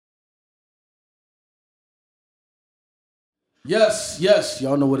Yes, yes,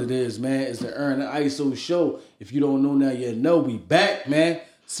 y'all know what it is, man. It's the Earn and ISO show. If you don't know now, you know we back, man.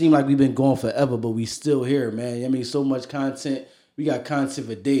 Seem like we've been gone forever, but we still here, man. I mean, so much content. We got content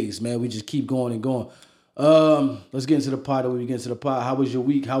for days, man. We just keep going and going. Let's get into the pod. When we get into the pod, how was your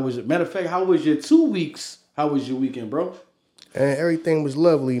week? How was it? Matter of fact, how was your 2 weeks? How was your weekend, bro? And everything was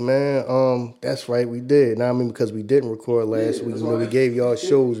lovely, man. That's right, we did. Now I mean, because we didn't record last week, we gave y'all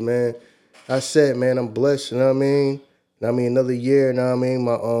shows, man. I said, man, I'm blessed. You know what I mean? Another year. You know what I mean?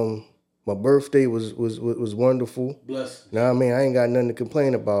 My birthday was wonderful. Bless. Now I mean, I ain't got nothing to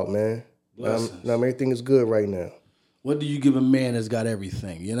complain about, man. Bless. Now everything is good right now. What do you give a man that's got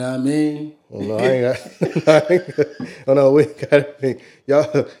everything? You know what I mean? Oh, no, I ain't got. Oh no, we got everything.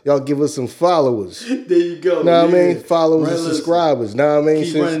 Y'all give us some followers. There you go. Know what I mean? Followers and subscribers. Know what I mean?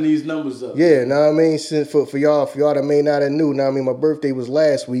 Keep running these numbers up. Yeah, know what I mean? Since for y'all that may not have knew, know what I mean? My birthday was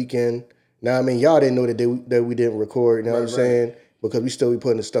last weekend. Know what I mean? Y'all didn't know that we didn't record, you know what I'm saying? Because we still be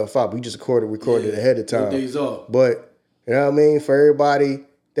putting the stuff up. We just recorded ahead of time. Days off. But, you know what I mean? For everybody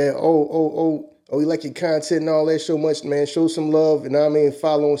that, we like your content and all that so much, man. Show some love, you know what I mean?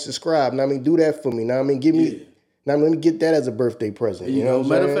 Follow and subscribe. Know what I mean? Do that for me. Know what I mean? Give me, now let me get that as a birthday present. You know what I'm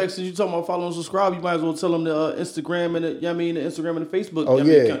Matter saying? of fact, since you talking about follow and subscribe, you might as well tell them the Instagram and the Instagram and the Facebook. Oh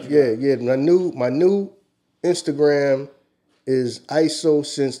yeah. My new Instagram is ISO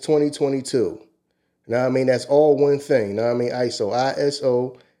since 2022. Now I mean that's all one thing. Now I mean ISO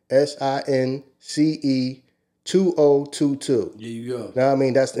ISOSINCE 2022. There you go. Now I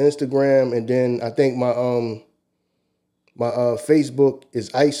mean that's the Instagram, and then I think my Facebook is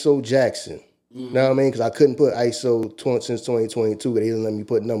ISO Jackson. Mm-hmm. Now I mean because I couldn't put ISO since 2022 because they didn't let me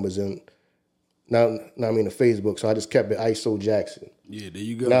put numbers in. Now I mean the Facebook, so I just kept it ISO Jackson. Yeah, there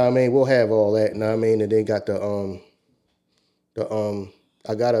you go. Now I mean we'll have all that. Now I mean and they got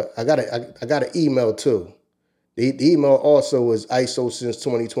I got an email too. The email also is ISO since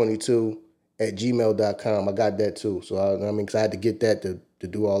 2022 at gmail.com. I got that too. So I mean, because I had to get that to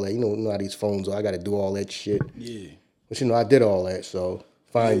do all that. You know how these phones are. I got to do all that shit. Yeah. But I did all that. So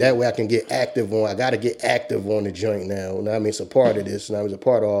fine. Yeah. That way I can get active on. I got to get active on the joint now. Now I mean, it's a part of this. Now it's a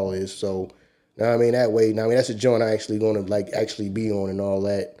part of all this. So now I mean that way. Now I mean that's a joint I actually going to actually be on and all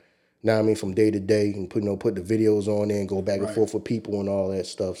that. Now I mean from day to day and put the videos on there and go back and forth with people and all that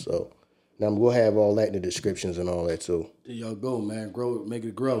stuff. So now we'll have all that in the descriptions and all that too. There y'all go, man. Grow, make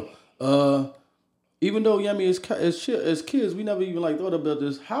it grow. Even though as kids, we never even thought about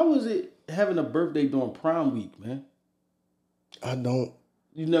this. How is it having a birthday during prom week, man? I don't.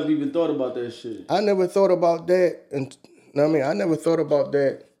 You never even thought about that shit. I never thought about that, and I never thought about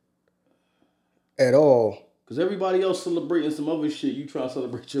that at all. Cause everybody else celebrating some other shit, you try to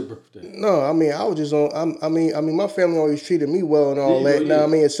celebrate your birthday. No, I mean I was just on. I mean my family always treated me well and all that. Now I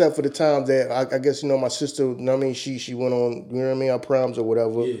mean except for the times that I guess my sister. I mean she went on our proms or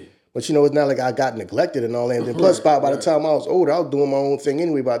whatever. Yeah. But it's not like I got neglected and all that. And plus by the time I was older, I was doing my own thing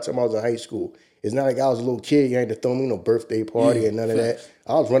anyway. By the time I was in high school, it's not like I was a little kid. You ain't to throw me no birthday party and none of that.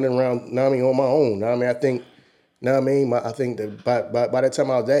 I was running around. On my own. I mean I think. I think that by the time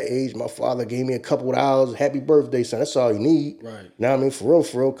I was that age, my father gave me a couple of hours. Happy birthday, son. That's all you need. Right. For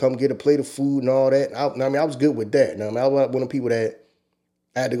real, come get a plate of food and all that. I was good with that. I was one of the people that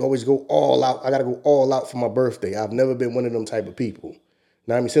I had to always go all out. I got to go all out for my birthday. I've never been one of them type of people.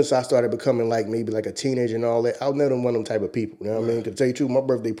 Since I started becoming maybe a teenager and all that, I was never one of them type of people. You know what I mean? To tell you the truth, my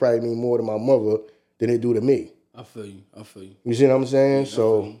birthday probably mean more to my mother than it do to me. I feel you. You see what I'm saying? Yeah,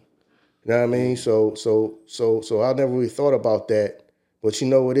 so. You know what I mean? So I never really thought about that. But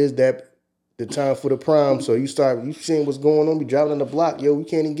it is that the time for the prom. So you seeing what's going on, be driving on the block. Yo, we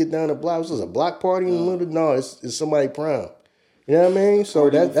can't even get down the block. This is a block party in the middle of the no, it's somebody prom. You know what I mean? So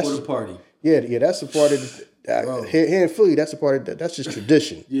that's the party. Yeah, that's a part of here in Philly, that's a part of that's just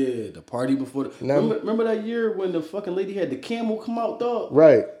tradition. Yeah, the party before the remember that year when the fucking lady had the camel come out, dog?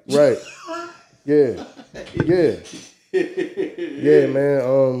 Right. Yeah. Yeah,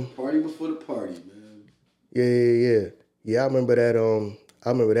 man. Party before the party, man. Yeah. I remember that. I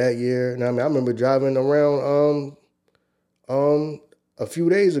remember that year. And I remember driving around. A few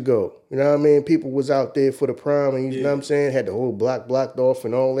days ago. You know what I mean? People was out there for the prom, and you know what I'm saying? Had the whole block blocked off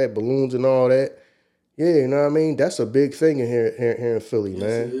and all that, balloons and all that. Yeah, you know what I mean? That's a big thing here in Philly, man.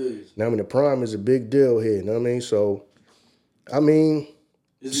 Yes, it is. Now, the prom is a big deal here. You know what I mean? So,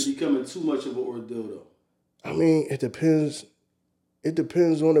 is it becoming too much of an ordeal though? It depends. It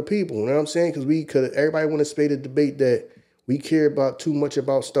depends on the people. You know what I'm saying? Because everybody want to spade the debate that we care about too much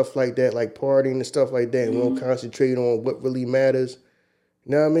about stuff like that, like partying and stuff like that, and we don't concentrate on what really matters.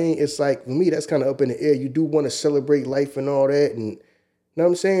 You know what I mean? It's like, for me, that's kind of up in the air. You do want to celebrate life and all that, and know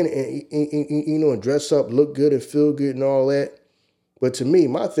what I'm saying? And dress up, look good, and feel good, and all that. But to me,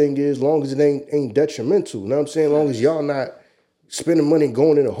 my thing is, as long as it ain't detrimental, you know what I'm saying? As long as y'all not spending money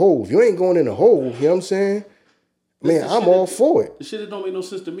going in a hole. If you ain't going in a hole, you know what I'm saying? Man, I'm all for it. The shit that don't make no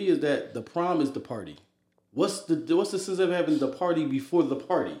sense to me is that the prom is the party. What's the sense of having the party before the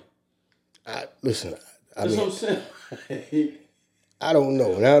party? Listen, That's what I'm saying. I don't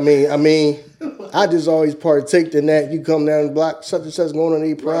know. I just always partake in that. You come down the block, such and such going on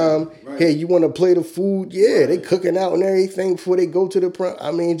their prom. Right. Hey, you want to play the food? Yeah, they cooking out and everything before they go to the prom.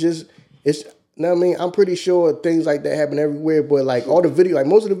 I'm pretty sure things like that happen everywhere. But like all the video, like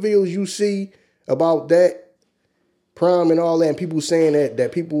most of the videos you see about that prom and all that, and people saying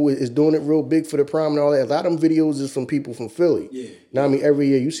that people is doing it real big for the prom and all that. A lot of them videos is from people from Philly. Yeah. Every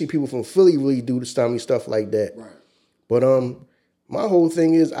year you see people from Philly really do stuff like that. Right. But my whole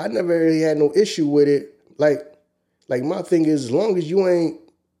thing is I never really had no issue with it. Like my thing is as long as you ain't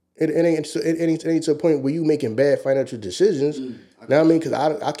it ain't to a point where you making bad financial decisions. Because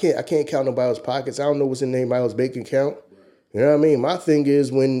I can't count nobody's pockets. I don't know what's in anybody's bank account. Right. You know what I mean? My thing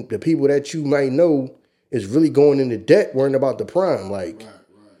is when the people that you might know is really going into debt worrying about the prom. Like, right.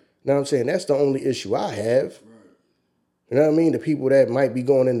 You know what I'm saying? That's the only issue I have. Right. You know what I mean? The people that might be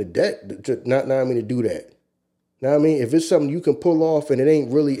going into debt to do that. You know what I mean? If it's something you can pull off and it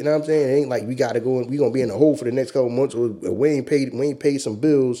ain't really, you know what I'm saying? It ain't like we got to go and we going to be in the hole for the next couple months or we ain't paid some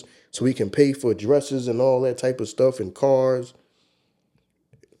bills so we can pay for dresses and all that type of stuff and cars.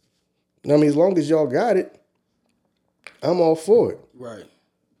 As long as y'all got it, I'm all for it. Right.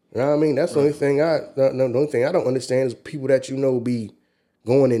 You know what I mean? That's the only thing the only thing I don't understand is people that be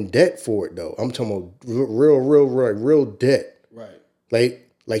going in debt for it though. I'm talking about real debt. Right.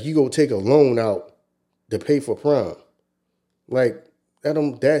 Like you go take a loan out to pay for prom. Like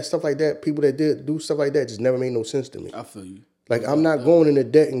that stuff like that, people that do stuff like that just never made no sense to me. I feel you. Like I'm not going into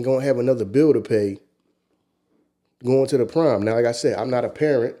debt and going to have another bill to pay going to the prom. Now, like I said, I'm not a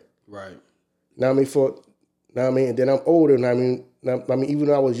parent. Right. And then I'm older. Even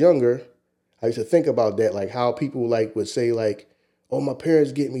when I was younger, I used to think about that, like how people would say like, "Oh, my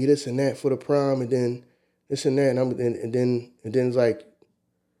parents get me this and that for the prom," and then this and that, and then it's like,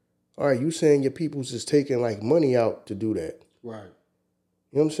 all right, you saying your people's just taking like money out to do that, right?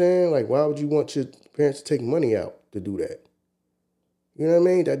 You know what I'm saying? Like, why would you want your parents to take money out to do that? You know what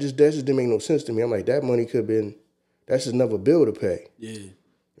I mean? That just didn't make no sense to me. I'm like, that money that's just another bill to pay. Yeah.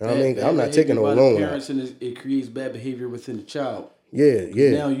 You know what I mean? I'm not taking no loan parents out. And it creates bad behavior within the child. Yeah.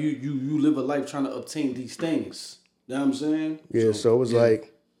 Now you live a life trying to obtain these things. You know what I'm saying? Yeah. So it was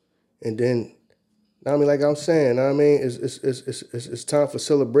like, and then, like I'm saying, it's time for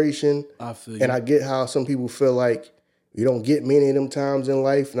celebration. I feel you. And I get how some people feel like you don't get many of them times in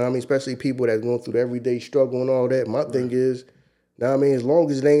life. Especially people that's going through the everyday struggle and all that. My thing is, as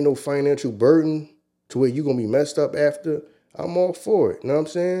long as it ain't no financial burden to where you're going to be messed up after, I'm all for it. You know what I'm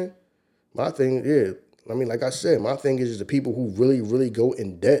saying? My thing, like I said, my thing is the people who really, really go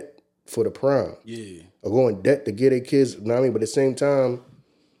in debt for the prom. Yeah. Or go in debt to get their kids, you know what I mean? But at the same time,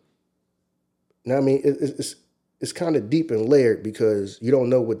 it's kind of deep and layered because you don't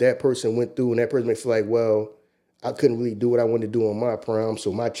know what that person went through, and that person may feel like, well, I couldn't really do what I wanted to do on my prom,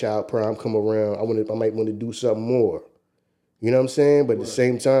 so my child prom come around, I might want to do something more. You know what I'm saying? But at the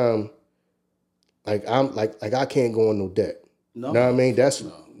same time, I can't go on no debt. No. You know what I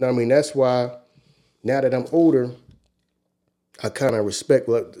mean? That's why now that I'm older, I kind of respect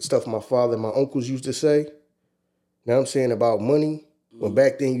the stuff my father and my uncles used to say. You know what I'm saying about money? When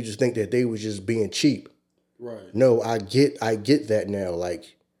back then you just think that they was just being cheap. Right. No, I get that now.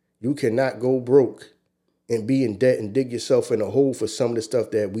 Like, you cannot go broke and be in debt and dig yourself in a hole for some of the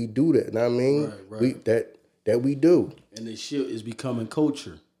stuff that we do that. You know what I mean? Right. That we do. And this shit is becoming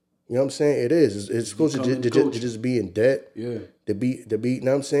culture. You know what I'm saying? It is. It's supposed to just be in debt. Yeah. To be. You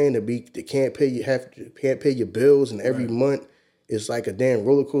know what I'm saying? They can't pay your bills, and every month it's like a damn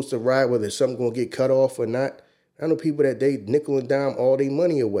roller coaster ride, whether something gonna get cut off or not. I know people that they nickel and dime all their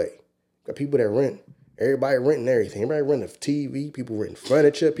money away. Got people that rent. Everybody renting everything. Everybody renting a TV. People renting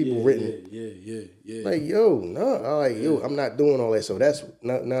furniture. People renting. Yeah. Like, I'm not doing all that. So that's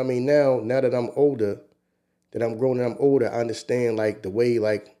now that I'm older, that I'm grown and I'm older, I understand like the way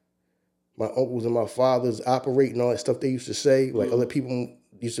like my uncles and my fathers operate and all that stuff they used to say. Like other people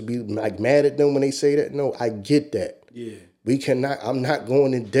used to be like mad at them when they say that. No, I get that. Yeah. I'm not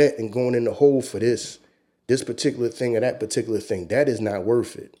going in debt and going in the hole for this particular thing or that particular thing. That is not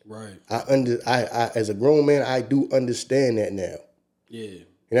worth it. Right. I as a grown man, I do understand that now. Yeah. You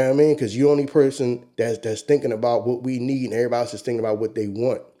know what I mean? Because you're the only person that's thinking about what we need, and everybody else is thinking about what they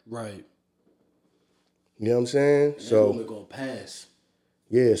want. Right. You know what I'm saying? And so only gonna pass.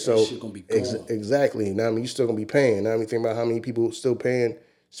 Yeah, so that shit gonna be gone. Exactly. Now I mean, you still gonna be paying. Now I mean, think about how many people still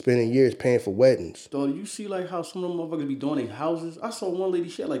spending years paying for weddings. So you see like how some of them motherfuckers be donating houses. I saw one lady,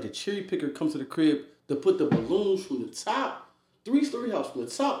 she had like a cherry picker come to the crib to put the balloons from the top, 3-story house from the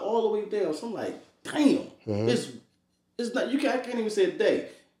top all the way down. So I'm like, damn, it's not. I can't even say a day.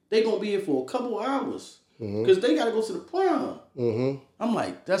 They gonna be here for a couple hours because they gotta go to the prom. I'm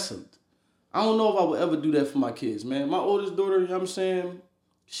like, I don't know if I would ever do that for my kids, man. My oldest daughter, you know what I'm saying,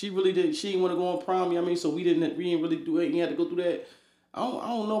 she really did. She didn't want to go on prom. You know what I mean, so we didn't really do it. You had to go through that. I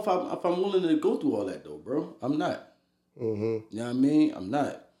don't know if I'm willing to go through all that though, bro. I'm not. You know what I mean? I'm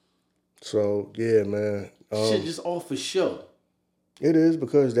not. So yeah, man. Shit just all for show. It is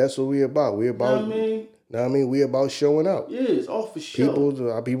because that's what we about. We about. You know what I mean? We about showing out. Yeah, it's all for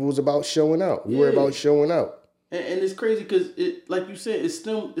show. Our people was about showing out. We were about showing out. And it's crazy because it, like you said, it's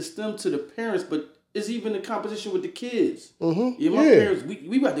stemmed to the parents, but it's even the competition with the kids. Yeah, my parents,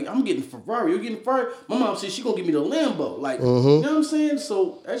 we about to. I'm getting Ferrari. You're getting Ferrari. My mom said she gonna give me the Lambo. Like, you know what I'm saying?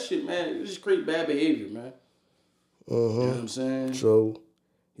 So that shit, man, it just create bad behavior, man. You know what I'm saying? So,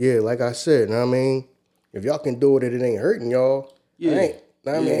 yeah, like I said, know what I mean, if y'all can do it, and it ain't hurting y'all. I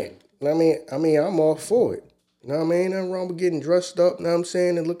mean, I'm all for it. You know what I mean? Nothing wrong with getting dressed up, you know what I'm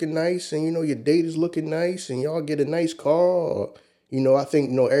saying, and looking nice, and, you know, your date is looking nice, and y'all get a nice car, or, you know, I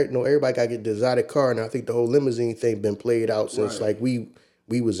think, everybody got to get the exotic car, and I think the whole limousine thing been played out since, like, we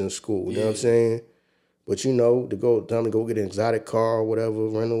was in school, you know what I'm saying? But, you know, time to go get an exotic car or whatever,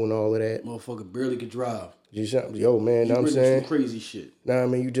 rental and all of that. Motherfucker barely could drive. Yo, man, know what I'm saying? Some crazy shit. Nah, I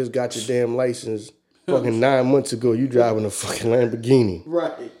mean, you just got your damn license fucking 9 months ago. You driving a fucking Lamborghini.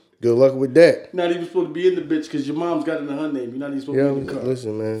 Right. Good luck with that. Not even supposed to be in the bitch because your mom's got it in her name. You're not even supposed to be in the car.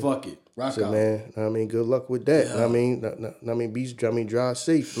 Listen, man. Fuck it. Rock out. Man, I mean, good luck with that. Yeah. Drive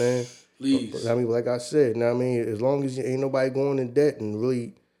safe, man. Please. I mean, like I said, I mean, as long as ain't nobody going in debt and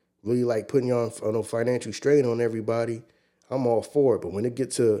really like putting you on a financial strain on everybody, I'm all for it. But when it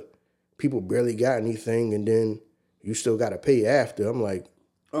gets to people barely got anything and then you still got to pay after, I'm like.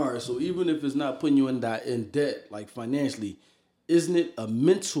 All right, so even if it's not putting you in debt, like financially, isn't it a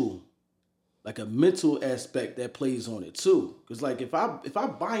mental aspect that plays on it too? Because like if I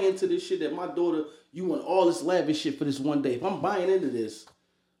buy into this shit that my daughter, you want all this lavish shit for this one day. If I'm buying into this,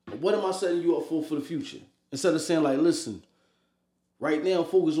 what am I setting you up for the future? Instead of saying like, listen, right now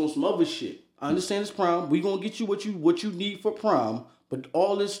focus on some other shit. I understand it's prom. We gonna get you what you need for prom, but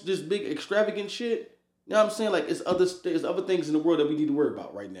all this big extravagant shit, you know what I'm saying? Like there's other things in the world that we need to worry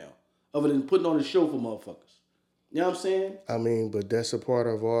about right now, other than putting on a show for motherfuckers. You know what I'm saying? I mean, but that's a part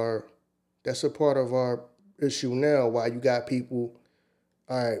of our issue now. Why you got people?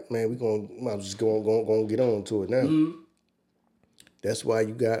 All right, man, I'm just going get on to it now. Mm-hmm. That's why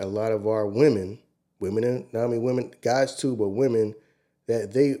you got a lot of our women, guys too, but women,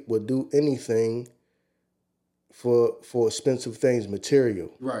 that they would do anything for expensive things,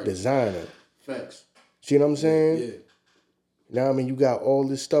 material, right, designer. Facts. See what I'm saying? Yeah. Now, I mean, you got all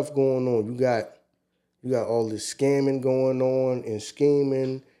this stuff going on. You got all this scamming going on and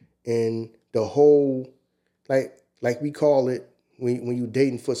scheming and the whole, like we call it, when you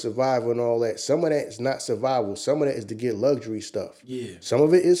dating for survival and all that. Some of that is not survival. Some of that is to get luxury stuff. Yeah. Some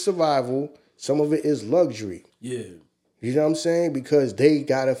of it is survival. Some of it is luxury. Yeah. You know what I'm saying? Because they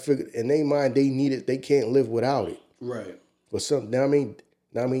gotta figure in their mind they need it. They can't live without it. Right. But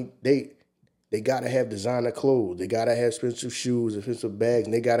they gotta have designer clothes. They gotta have expensive shoes, expensive bags,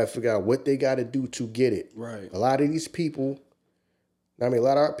 and they gotta figure out what they gotta do to get it. Right. A lot of these people, a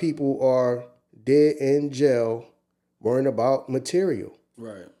lot of our people are dead in jail worrying about material.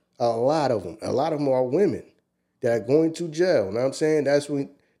 Right. A lot of them are women that are going to jail. You know what I'm saying? That's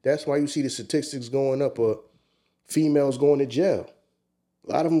why you see the statistics going up of females going to jail.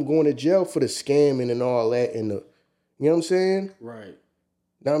 A lot of them going to jail for the scamming and all that and the, you know what I'm saying? Right.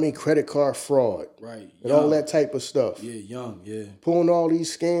 Now credit card fraud. Right. And all that type of stuff. Yeah, yeah. Pulling all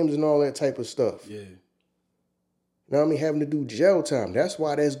these scams and all that type of stuff. Yeah. Now having to do jail time. That's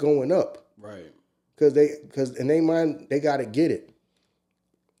why that's going up. Right. Because in their mind, they got to get it.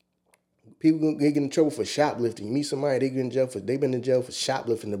 People get in trouble for shoplifting. You meet somebody, they've been in jail for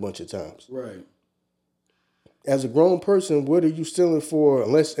shoplifting a bunch of times. Right. As a grown person, what are you stealing for?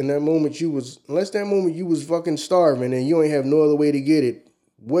 Unless that moment you was fucking starving and you ain't have no other way to get it.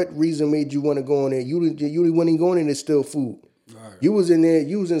 What reason made you want to go in there? You wasn't going in there to steal food. Right. You was in there.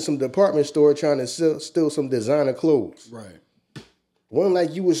 You was in some department store trying to steal some designer clothes. Right. Wasn't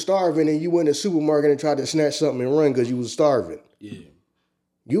like you was starving and you went in the supermarket and tried to snatch something and run because you was starving. Yeah.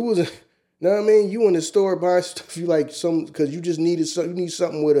 You was, know what I mean? You in the store buying stuff you like because you just needed something. You need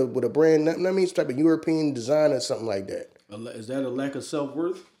something with a brand. Know what I mean? Some type of European design or something like that. Is that a lack of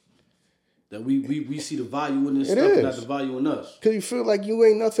self-worth? That we see the value in this stuff and not the value in us. Because you feel like you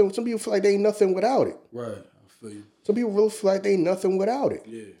ain't nothing. Some people feel like they ain't nothing without it. Right. I feel you. Some people really feel like they ain't nothing without it.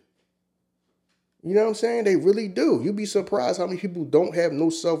 Yeah. You know what I'm saying? They really do. You'd be surprised how many people don't have no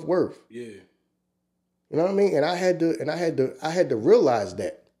self-worth. Yeah. You know what I mean? And I had to realize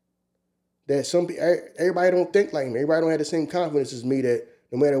that some people, everybody don't think like me. Everybody don't have the same confidence as me that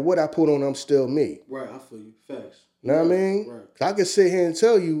no matter what I put on, I'm still me. Right, I feel you. Facts. You know what I mean? Right. I could sit here and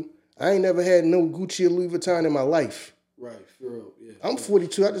tell you, I ain't never had no Gucci or Louis Vuitton in my life. Right, for real. Yeah. I'm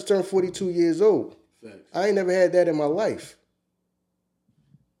 42. I just turned 42 years old. Facts. I ain't never had that in my life.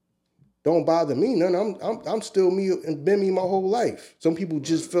 Don't bother me none. I'm still me and been me my whole life. Some people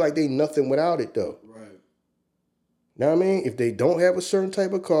just feel like they nothing without it though. Right. Know what I mean? If they don't have a certain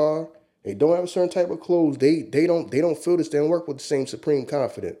type of car, they don't have a certain type of clothes, they don't feel this. They don't work with the same supreme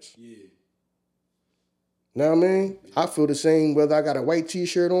confidence. Yeah. Know what I mean? I feel the same whether I got a white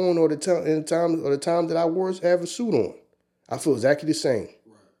T-shirt on or the time that I have a suit on. I feel exactly the same.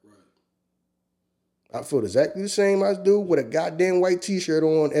 Right. I feel exactly the same I do with a goddamn white T-shirt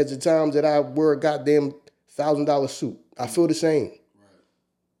on as the times that I wear a goddamn $1,000 suit. I feel the same. Right.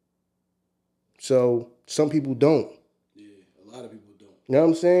 So some people don't. Yeah, a lot of people don't. You know what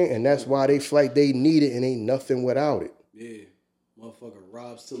I'm saying? And that's why they feel like they need it and ain't nothing without it. Yeah. Motherfucker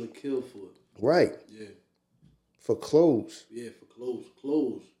robbed till it killed for it. Right. Yeah. For clothes. Yeah, for clothes.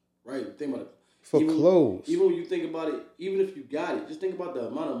 Clothes. Right. Think about it. Clothes. Even when you think about it, even if you got it, just think about the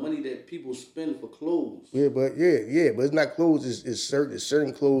amount of money that people spend for clothes. Yeah, but it's not clothes. It's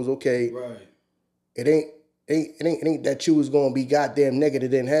certain clothes. Okay. Right. It ain't that you was gonna be goddamn naked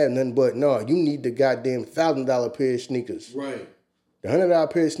and didn't have nothing. But no, you need the goddamn $1,000 pair of sneakers. Right. The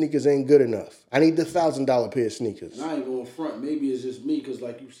 $100 pair of sneakers ain't good enough. I need the $1,000 pair of sneakers. And I ain't going front. Maybe it's just me, because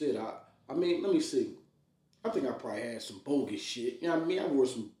like you said, I mean, let me see. I think I probably had some bogus shit. You know what I mean? I wore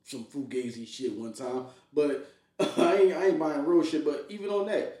some fugazi shit one time, but I ain't buying real shit. But even on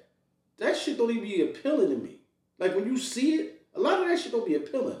that shit don't even be appealing to me. Like when you see it, a lot of that shit don't be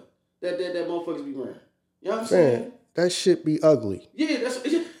appealing. That motherfuckers be wearing. You know what I'm saying? That shit be ugly. Yeah, that's.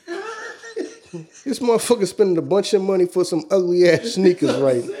 This motherfucker spending a bunch of money for some ugly ass sneakers,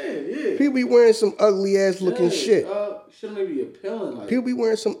 right? Yeah. People be wearing some ugly ass looking shit. Shouldn't maybe be appealing. Like, people be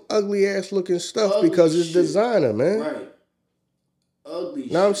wearing some ugly ass looking stuff because it's designer, man. Right. Ugly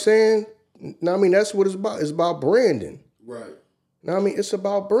shit. Know what I'm saying? Now I mean that's what it's about. It's about branding. Right. Now I mean it's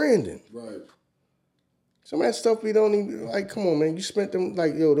about branding. Right. Some of that stuff we don't even like. Come on, man. You spent them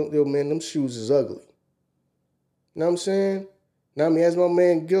like yo man. Them shoes is ugly. Know what I'm saying? Now I mean as my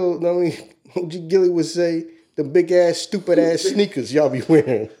man Gil, know what I mean OG Gilly would say, the big ass stupid ass sneakers y'all be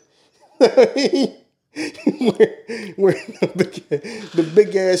wearing. Wearing the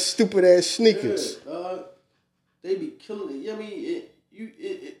big ass stupid ass sneakers. Yeah, they be killing it. I mean,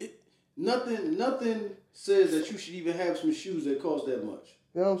 nothing says that you should even have some shoes that cost that much.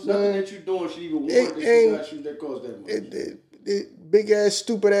 You know what I'm Nothing saying? that you're doing should even warrant that you got shoes that cost that much. Big ass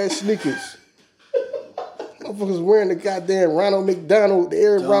stupid ass sneakers. Motherfuckers wearing the goddamn Ronald McDonald, the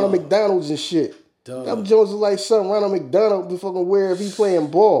Aaron Ronald McDonald's and shit. Them Jones is like something Ronald McDonald be fucking wear if he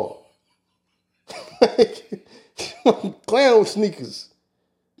playing ball. Clown sneakers.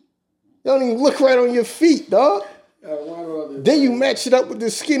 You don't even look right on your feet, dog. Then you match it up with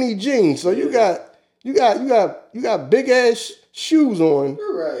the skinny jeans. So you got big ass shoes on.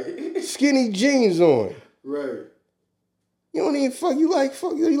 Right. Skinny jeans on. Right. You don't even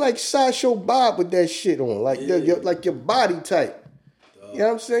you like Sideshow Bob with that shit on. Like your body type. You know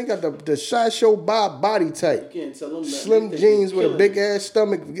what I'm saying? You got the Sideshow Bob body type. You can't tell them that. Slim jeans with a big ass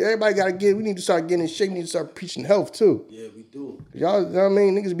stomach. Everybody we need to start getting in shape. We need to start preaching health too. Yeah, we do. Y'all, you know what I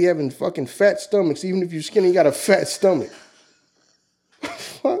mean? Niggas be having fucking fat stomachs. Even if you're skinny, you got a fat stomach.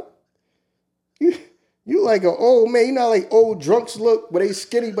 Fuck. You like an old man. You know how like old drunks look, but they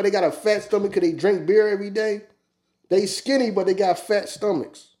skinny, but they got a fat stomach because they drink beer every day? They skinny, but they got fat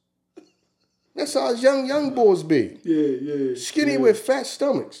stomachs. That's how young boys be. Yeah. Skinny with fat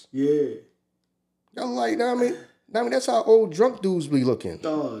stomachs. Yeah. Y'all like, know what I mean, that's how old drunk dudes be looking.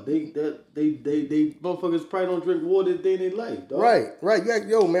 Dog, they motherfuckers probably don't drink water a day in their life, dog. Right.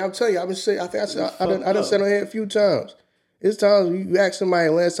 Yo, man, I'm telling you, I done said on here a few times. It's times you ask somebody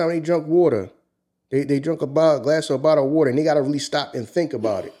last time they drunk water, they drunk a glass or a bottle of water, and they gotta really stop and think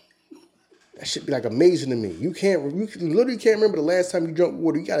about it. That should be like amazing to me. You literally can't remember the last time you drank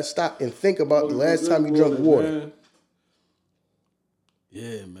water. You gotta stop and think about the last time you drank water. Man.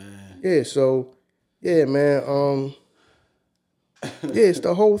 Yeah, man. Yeah, so yeah, man. Yeah, it's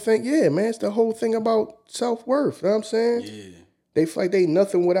the whole thing. Yeah, man, it's the whole thing about self-worth. You know what I'm saying? Yeah. They feel like they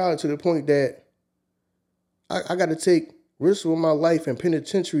nothing without it, to the point that I gotta take risk with my life and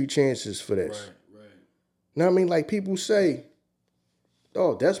penitentiary chances for this. Right. Now I mean, like people say,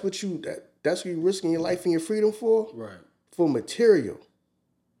 oh, that's what you risking your life and your freedom for? Right. For material.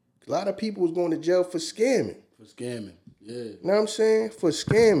 A lot of people was going to jail for scamming. Yeah. You know what I'm saying? For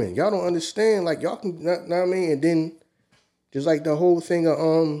scamming. Y'all don't understand. Like, y'all can, know what I mean? And then, just like the whole thing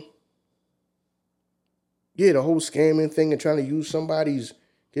of, the whole scamming thing and trying to use somebody's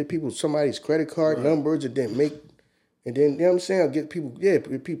credit card numbers and then you know what I'm saying? Get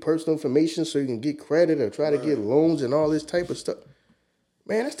people personal information so you can get credit or try to get loans and all this type of stuff.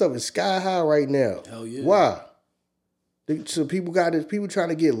 Man, that stuff is sky high right now. Hell yeah. Why? So people trying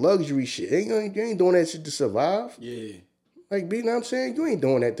to get luxury shit. You ain't doing that shit to survive. Yeah. Like, you know what I'm saying? You ain't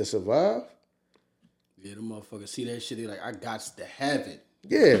doing that to survive. Yeah, the motherfuckers see that shit, they like, I got to have it.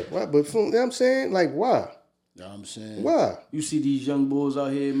 Yeah, right. But you know what I'm saying? Like, why? You know what I'm saying? Why? You see these young boys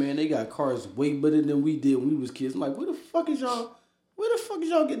out here, man, they got cars way better than we did when we was kids. I'm like, where the fuck is y'all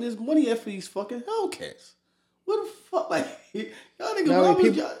getting this money at for these fucking Hellcats? What the fuck? Like, y'all niggas, why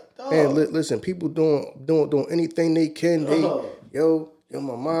was y'all... Man, listen, people doing anything they can. Yo,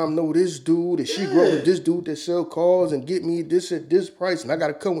 my mom know this dude, and she grew up with this dude that sell cars and get me this at this price, and I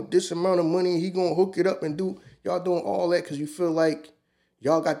gotta come with this amount of money, and he gonna hook it up and do. Y'all doing all that because you feel like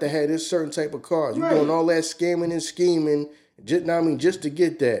y'all got to have this certain type of cars. You doing all that scamming and scheming, just to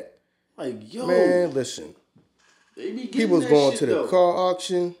get that. Like, yo, man, listen. They be people was going to the car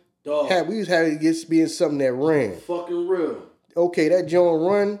auction. Dog. We was having to be in something that ran. Fucking real. Okay, that joint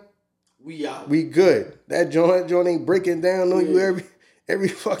run. We out. We good. That joint ain't breaking down on you every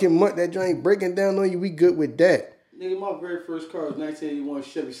fucking month. That joint ain't breaking down on you. We good with that. Nigga, my very first car was 1981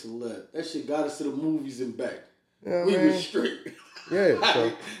 Chevy Celeste. That shit got us to the movies and back. Yeah, we man. was straight. Yeah.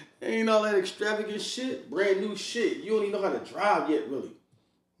 So. Ain't all that extravagant shit. Brand new shit. You don't even know how to drive yet, really.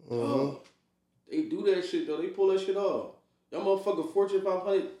 Mm-hmm. They do that shit, though. They pull that shit off. Y'all motherfucking Fortune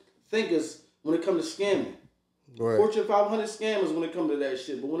 500 thinkers when it comes to scamming. Right. Fortune 500 scammers when it comes to that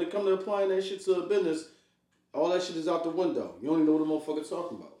shit. But when it comes to applying that shit to a business, all that shit is out the window. You don't even know what the motherfucker's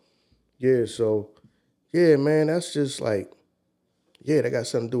talking about. Yeah, so, yeah, man, that's just like, that got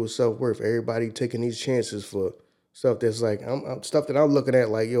something to do with self-worth. Everybody taking these chances for stuff that's like, stuff that I'm looking at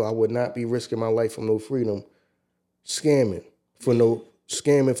like, yo, I would not be risking my life for no freedom. Scamming for no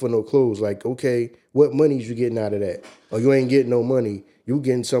clothes. Like, okay, what money is you getting out of that? Or you ain't getting no money. You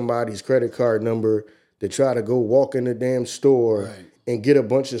getting somebody's credit card number to try to go walk in the damn store and get a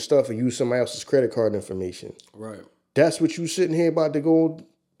bunch of stuff and use somebody else's credit card information. Right. That's what you sitting here about to go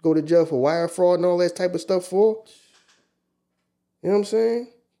to jail for wire fraud and all that type of stuff for? You know what I'm saying?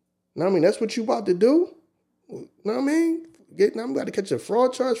 Now, I mean, that's what you about to do? You know what I mean? I'm about to catch a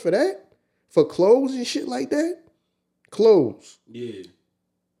fraud charge for that? For clothes and shit like that? Clothes. Yeah. You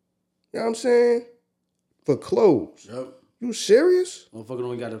know what I'm saying? For clothes. Yep. You serious? Motherfucker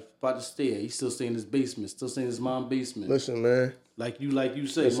only got a spot to stay at. He still stay in his basement. Still stay in his mom's basement. Listen, man. Like you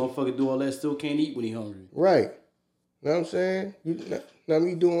say, motherfucker do all that, still can't eat when he hungry. Right. You know what I'm saying? Now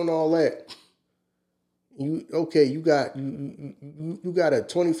me doing all that. You got a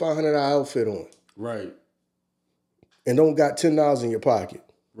 $2,500 outfit on. Right. And don't got $10 in your pocket.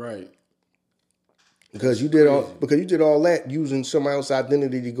 Right. Because you did all that using somebody else's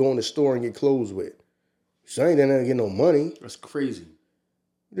identity to go in the store and get clothes with. So I ain't gonna get no money. That's crazy.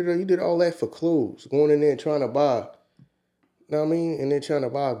 You did all that for clothes. Going in there and trying to buy, you know what I mean? And then trying to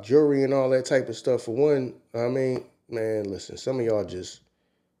buy jewelry and all that type of stuff for one. I mean, man, listen, some of y'all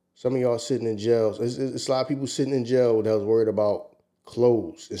sitting in jail. It's a lot of people sitting in jail that was worried about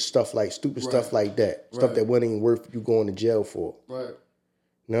clothes and stuff like stupid stuff like that. Stuff that wasn't even worth you going to jail for. Right.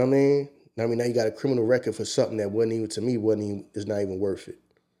 You know what I mean? Now you got a criminal record for something that is not even worth it.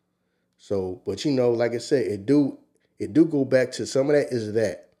 So, but like I said, it do go back to some of that is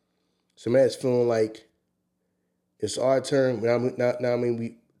that. Some of that's feeling like it's our turn.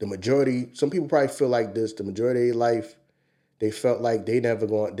 The majority, some people probably feel like this, the majority of their life, they felt like they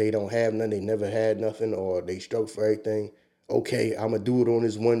don't have nothing, they never had nothing, or they struggle for everything. Okay, I'm going to do it on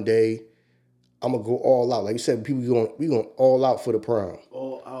this one day. I'm going to go all out. Like you said, we going all out for the prom.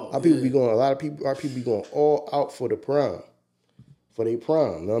 All out. Our people be going all out for the prom. For their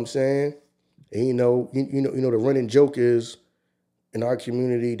prom, you know what I'm saying? And you know, the running joke is in our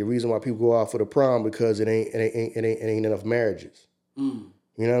community, the reason why people go out for the prom because it ain't enough marriages. You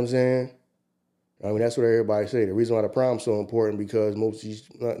know what I'm saying? I mean, that's what everybody say. The reason why the prom's so important because most of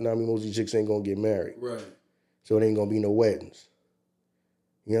these chicks ain't gonna get married. Right. So it ain't gonna be no weddings.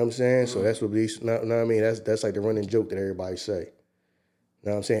 You know what I'm saying? So that's what these. Know what I mean? That's like the running joke that everybody say. You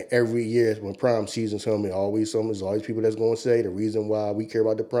know what I'm saying? Every year when prom season's coming, there's always people that's going to say the reason why we care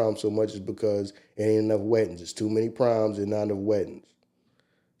about the prom so much is because it ain't enough weddings. There's too many proms and not enough weddings.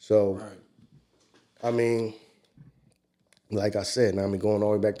 So, right. I mean, like I said, I mean, going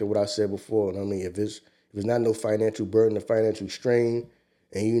all the way back to what I said before, I mean, if it's not no financial burden or financial strain,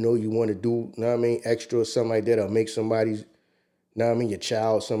 and you know you want to do, you know what I mean, extra or something like that, or make somebody's, you know what I mean, your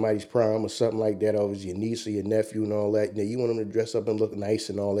child somebody's prom or something like that, or your niece or your nephew and all that, you want them to dress up and look nice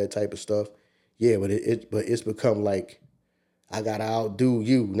and all that type of stuff. Yeah, but it's become like, I gotta outdo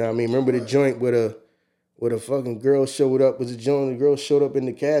you. You know what I mean? Remember the joint with a fucking girl showed up? Was it joint? The girl showed up in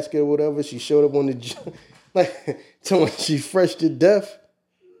the casket or whatever. She showed up on the like, someone she fresh to death.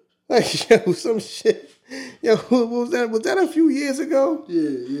 Like, yo, some shit. Yo, what was that? Was that a few years ago?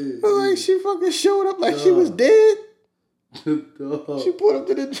 Yeah. Like, she fucking showed up like she was dead. She pulled up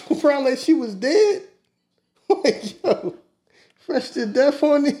to the prom like she was dead. Like, yo, fresh to death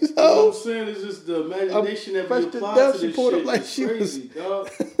on these hoes. All I'm saying is just the imagination that we apply to this pulled shit up like is she crazy, was,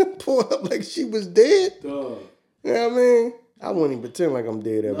 dog. pulled up like she was dead. Dog. You know what I mean? I wouldn't even pretend like I'm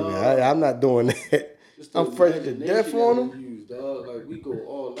dead every day. I'm not doing that. I'm fresh to death on them. Dog. Like, we go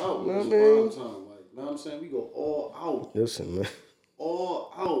all out Know with what I this mean? prime time. Like, you know what I'm saying? We go all out. Listen, man.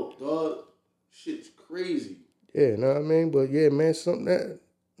 All out, dog. Shit's crazy. Yeah, know what I mean? But yeah, man, something that,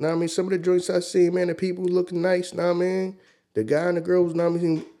 know what I mean? Some of the joints I see, man, the people looking nice, know what I mean? The guy and the girls, know what I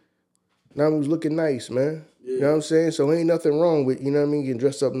mean? Now was looking nice, man. Yeah. You know what I'm saying? So ain't nothing wrong with, you know what I mean, getting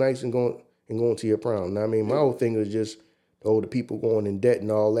dressed up nice and going to your prom. You know what I mean? My whole thing is just, the people going in debt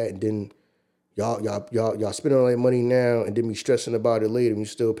and all that, and then y'all spending all that money now and then be stressing about it later and you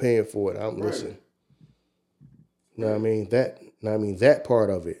still paying for it. Listen. You know what I mean? That part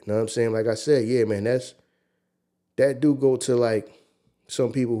of it. You know what I'm saying? Like I said, yeah, man, that do go to like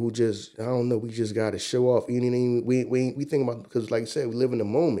some people who just, I don't know, we just gotta show off. We think about, because like I said, we live in the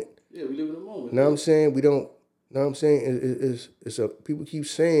moment. Yeah, we live in the moment. You know what I'm saying? We don't, you know what I'm saying? People keep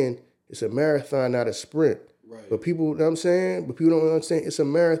saying it's a marathon, not a sprint. Right. But people, you know what I'm saying? But people don't understand it's a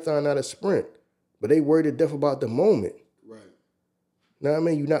marathon, not a sprint. But they worried to death about the moment. Right. You know what I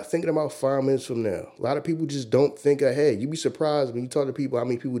mean? You're not thinking about 5 minutes from now. A lot of people just don't think ahead. You'd be surprised when you talk to people how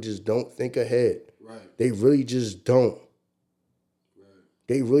many people just don't think ahead. Right. They really just don't. Right.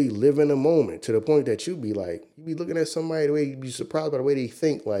 They really live in the moment to the point that you be looking at somebody the way you be surprised by the way they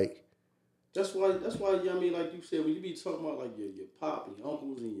think. Like, that's why, you know what I mean, like you said, when you be talking about like your pop and your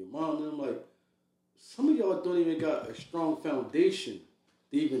uncles and your mom and them, like, some of y'all don't even got a strong foundation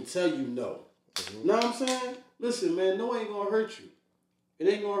to even tell you no. Mm-hmm. Know what I'm saying? Listen, man, no ain't gonna hurt you. It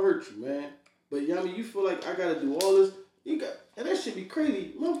ain't gonna hurt you, man. But, you know what I mean, you feel like I gotta do all this. And that shit be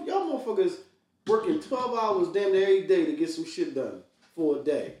crazy. Y'all motherfuckers working 12 hours damn near every day to get some shit done for a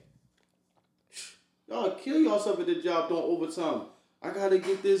day. Y'all kill yourself at the job doing overtime. I gotta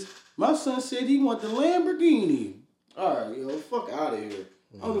get this. My son said he want the Lamborghini. All right, yo, fuck out of here.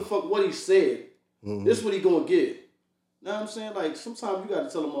 Mm-hmm. I don't give a fuck what he said. Mm-hmm. This is what he gonna get. Know what I'm saying? Like, sometimes you gotta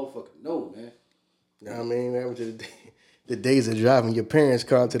tell a motherfucker no, man. You know what I mean? That was the days of driving your parents'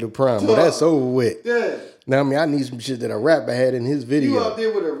 car to the prom. Well, that's over with. Yeah. Now, I mean, I need some shit that a rapper had in his video. You out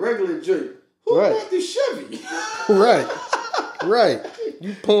there with a regular joint. Who bought this Chevy? Right.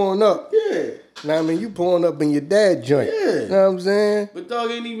 You pulling up. Yeah. Now, I mean, you pulling up in your dad joint. Yeah. You know what I'm saying? But dog,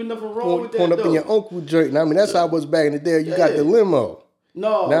 ain't even nothing wrong with that, pulling up in your uncle joint. Now, I mean, that's how it was back in the day. You got the limo.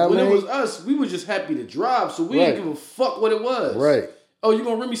 No, when it was us, we were just happy to drive, so we didn't give a fuck what it was. Right. Oh, you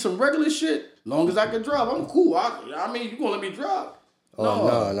gonna rent me some regular shit? Long as I can drive, I'm cool. I mean, you gonna let me drive?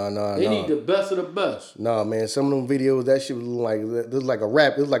 Oh, no. They need the best of the best. No, man, some of them videos, that shit was like a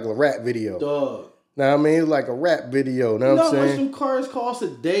rap. It was like a rap video. Dog. Now, I mean, it was like a rap video. Know what I'm saying? How much them cars cost a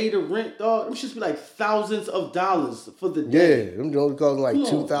day to rent, dog? Them shit be like thousands of dollars for the day. Yeah, them joints cost like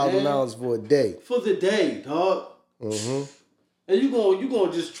 $2,000 for a day. For the day, dog. Mm-hmm. And you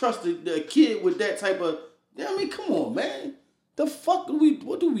gonna just trust the kid with that type of, you know what I mean? Come on, man. The fuck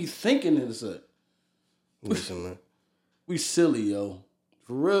what do we thinking in this? Listen, man. We silly, yo.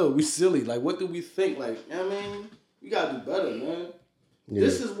 For real, we silly. Like, what do we think? Like, you know what I mean? We gotta do better, man. Yeah.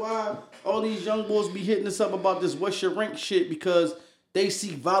 This is why all these young boys be hitting us up about this what's your rank shit, because they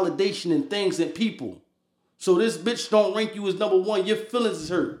seek validation in things and people. So this bitch don't rank you as number one, your feelings is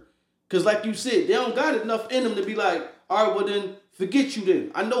hurt. Because like you said, they don't got enough in them to be like, all right, well then, forget you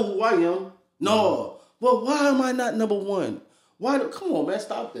then. I know who I am. No. Well, why am I not number one? Come on, man,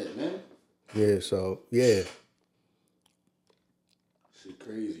 stop that, man. Yeah, so, yeah. Shit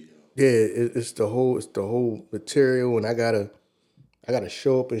crazy, yo. Yeah, it's the whole material, and I gotta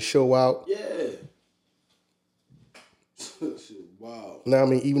show up and show out. Yeah. Wow. Now, I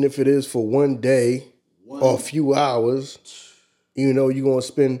mean, even if it is for one day or a few hours, You know you're gonna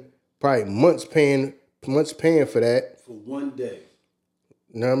spend probably months paying for that. For one day.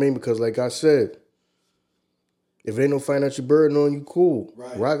 You know what I mean? Because like I said, if there ain't no financial burden on you, cool.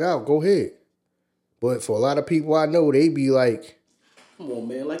 Right. Rock out, go ahead. But for a lot of people I know, they be like, come on,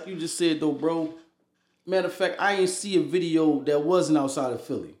 man. Like you just said though, bro. Matter of fact, I ain't see a video that wasn't outside of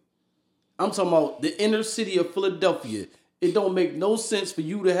Philly. I'm talking about the inner city of Philadelphia. It don't make no sense for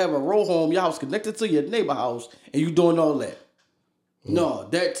you to have a row home, your house connected to your neighbor house, and you doing all that. No,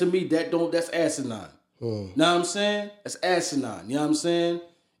 that to me, that's asinine. Know what I'm saying? That's asinine. You know what I'm saying?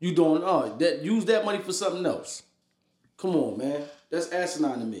 You doing that, use that money for something else. Come on, man. That's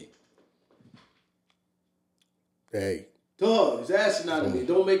asinine to me. Hey. Dog, it's asinine to me.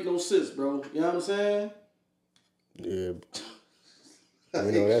 Don't make no sense, bro. You know what I'm saying? Yeah.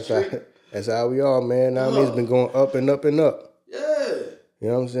 You know, that's how we are, man. I mean, it's been going up and up and up. Yeah. You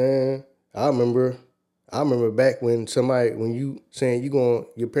know what I'm saying? I remember back when you saying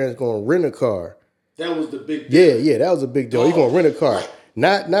your parents gonna rent a car. That was the big deal. Yeah, that was a big deal. You gonna rent a car. Right.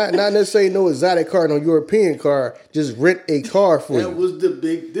 Not necessarily no exotic car, no European car. Just rent a car for you. That was the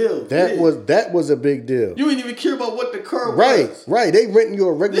big deal. That was a big deal. You didn't even care about what the car was. Right. They renting you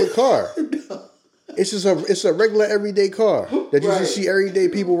a regular car. No. It's a regular everyday car that you just see everyday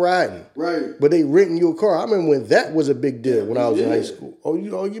people riding. Right. But they renting you a car. I remember when that was a big deal when I was in high school.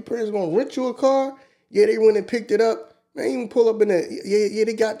 Your parents gonna rent you a car? Yeah, they went and picked it up. Man, even pull up in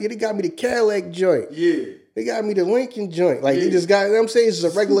they got me the Cadillac joint. Yeah. They got me the Lincoln joint. Like, they just got, you know what I'm saying? It's a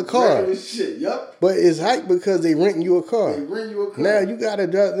regular car. Regular shit, yep. But it's hype because they renting you a car. They rent you a car. Now, you got to,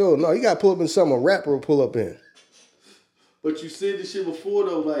 you got to pull up in something a rapper will pull up in. But you said this shit before,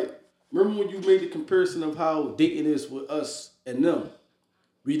 though. Like, remember when you made the comparison of how dating is with us and them?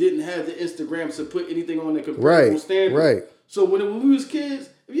 We didn't have the Instagram to put anything on the comparable standard. Right. So when we was kids,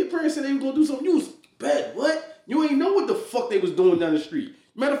 if your parents said they were going to do something, you was bad. What? You ain't know what the fuck they was doing down the street.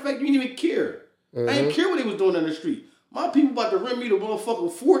 Matter of fact, you didn't even care. I didn't care what they was doing down the street. My people about to rent me the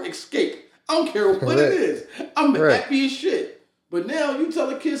motherfucking Ford Escape. I don't care what it is. I'm happy as shit. But now you tell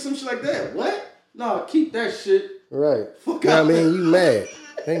a kid some shit like that. What? No, keep that shit. Right. Fuck out. I mean, you mad.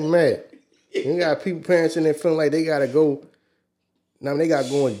 They mad. You got people, parents in there feeling like they got to go. Now they got to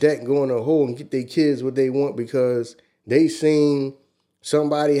go in debt and go in a hole and get their kids what they want because they seen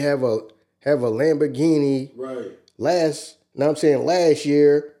somebody have a Lamborghini last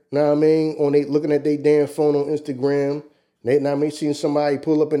year. Know what I mean? On they looking at their damn phone on Instagram. They seen somebody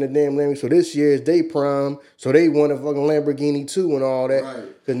pull up in the damn Lamborghini. So this year is they prom. So they want a fucking Lamborghini too and all that.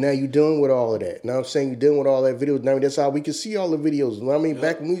 Right. Because now you dealing with all of that. Know what I'm saying? You dealing with all that videos. Now that's how we can see all the videos. Know what I mean?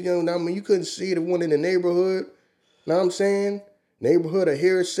 Back when we young, you couldn't see the one in the neighborhood. Know what I'm saying? Neighborhood, a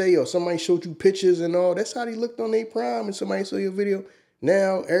hearsay, or somebody showed you pictures and all. That's how they looked on their prom and somebody saw your video.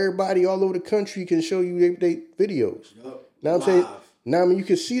 Now everybody all over the country can show you their videos. Yep. Know what I'm saying? Now, I mean, you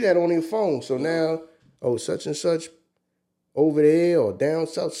can see that on their phone. So now, such and such over there or down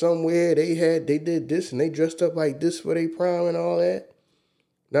south somewhere, they did this and they dressed up like this for their prom and all that.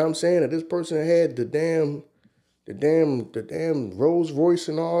 Know what I'm saying? That this person had the damn Rolls Royce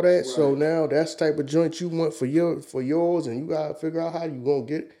and all that. Right. So now that's the type of joint you want for yours, and you gotta figure out how you gonna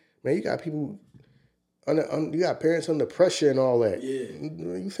get it. Man, you got people you got parents under pressure and all that. Yeah.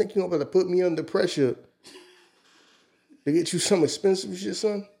 You think you gonna put me under pressure to get you some expensive shit,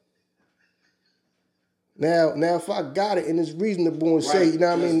 son? Now, if I got it and it's reasonable and say, you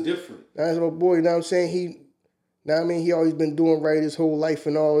know what I mean? Different. That's my boy, you know what I'm saying? He always been doing right his whole life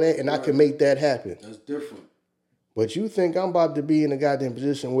and all that, and I can make that happen. That's different. But you think I'm about to be in a goddamn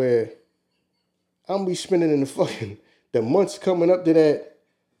position where I'm gonna be spending in the months coming up to that,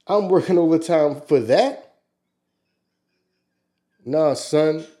 I'm working overtime for that? Nah,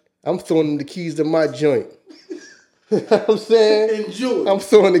 son. I'm throwing them the keys to my joint. You know what I'm saying? Enjoy. I'm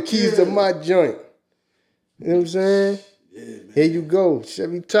throwing the keys to my joint. You know what I'm saying? Yeah, man. Here you go.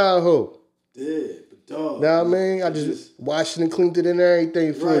 Chevy Tahoe. Yeah, but dog. Know what I mean? I just washed it and cleaned it and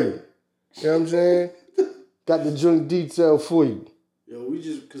everything for you. You know what I'm saying? Got the joint detail for you. Yo, we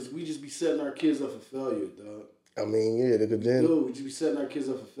just be setting our kids up for failure, dog. I mean, yeah, because then we just be setting our kids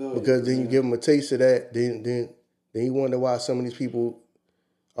up for failure. Because then you give them a taste of that, then you wonder why some of these people,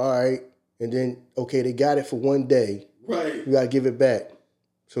 all right, and then okay, they got it for one day. Right. You gotta give it back.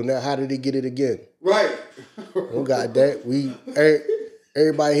 So now how did they get it again? Right. We got that.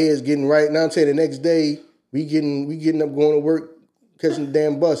 Everybody here is getting right. Now I'm saying the next day, we getting up going to work, catching the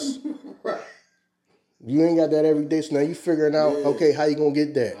damn bus. Right. You ain't got that every day, so now you figuring out, okay, how you gonna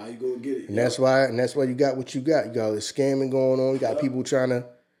get that? How you gonna get it? And that's why you got what you got. You got all this scamming going on. You got people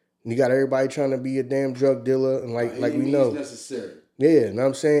you got everybody trying to be a damn drug dealer, and like we know. Necessary. Yeah, you know what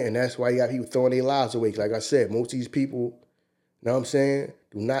I'm saying? And that's why you got people throwing their lives away. Like I said, most of these people, Know what I'm saying?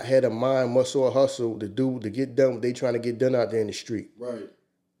 Do not have the mind, muscle, or hustle to get done what they trying to get done out there in the street. Right.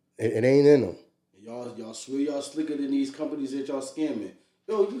 It ain't in them. Y'all swear y'all slicker than these companies that y'all scamming.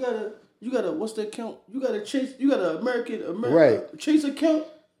 Yo, you gotta what's the account? You gotta Chase, you got an American right. Chase account.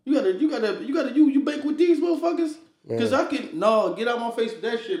 You bank with these motherfuckers? Cause get out my face with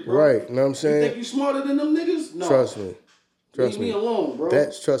that shit, bro. Right, know what I'm saying? You think you smarter than them niggas? No. Trust me. Leave me alone, bro.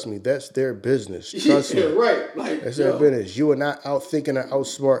 Trust me, that's their business. Trust me. Right. Like that's their business. You are not out thinking or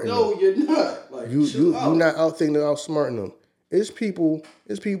outsmarting them. No, you're not. Like you're not out thinking or outsmarting them. It's people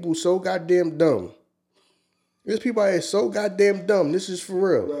so goddamn dumb. There's people out here so goddamn dumb. This is for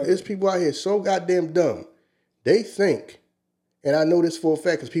real. Right. There's people out here so goddamn dumb. They think, and I know this for a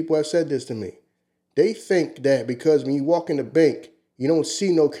fact because people have said this to me. They think that because when you walk in the bank, you don't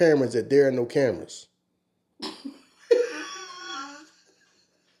see no cameras, that there are no cameras.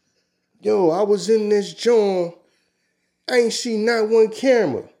 Yo, I was in this joint. I ain't seen not one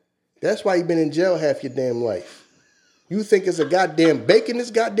camera. That's why you been in jail half your damn life. You think it's a goddamn bank in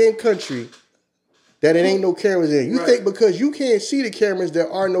this goddamn country that it ain't no cameras in. You think because you can't see the cameras, there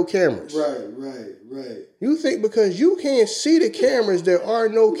are no cameras. Right. You think because you can't see the cameras, there are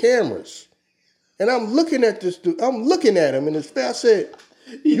no cameras. And I'm looking at this dude. I'm looking at him in his face. I said,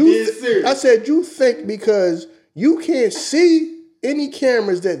 I said, you think because you can't see any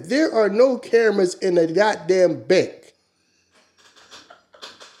cameras that there are no cameras in the goddamn bank.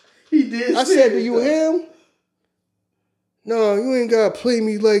 He did. I said, do you hear him? No, you ain't gotta play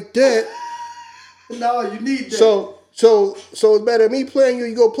me like that. No, you need that. So it's better than me playing you.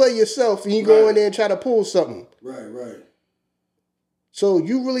 You go play yourself and you go in there and try to pull something. Right. So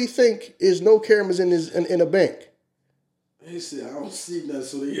you really think there's no cameras in a bank? He said, I don't see nothing.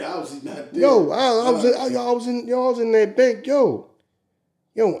 So they obviously not there. Yo, I was in that bank. Yo,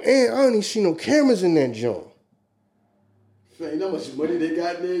 and I don't even see no cameras in that joint. You know how much money they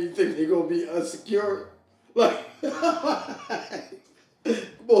got in there? You think they gonna be unsecured? Like,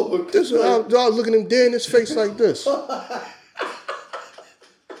 boy, this I was looking him dead in his face like this. Come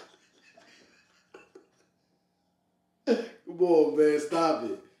on, man,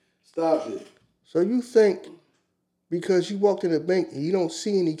 stop it. So you think because you walked in the bank and you don't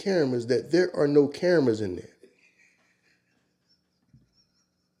see any cameras that there are no cameras in there?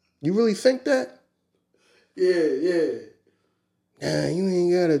 You really think that? Yeah. Nah, you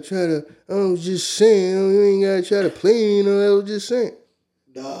ain't gotta try to. I was just saying. You ain't gotta try to play. I was just saying.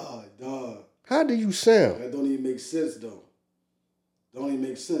 Dog. How do you sound? That don't even make sense, though. Don't even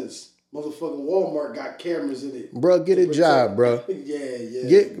make sense. Motherfucking Walmart got cameras in it. Bro, get a job, bro.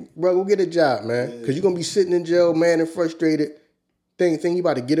 Yeah. Go get a job, man. Because you're going to be sitting in jail, man, and frustrated. Think you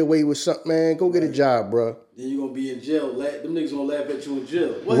about to get away with something, man. Go get a job, bro. Then you're going to be in jail. Them niggas going to laugh at you in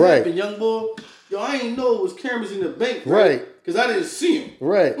jail. What happened, young boy? Yo, I ain't know it was cameras in the bank, right? Because I didn't see them.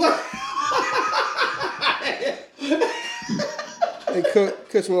 Right. They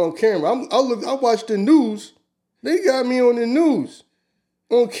catch me on camera. I watched the news. They got me on the news.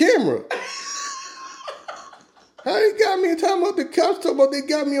 On camera. How they got me talking about the cops talking about they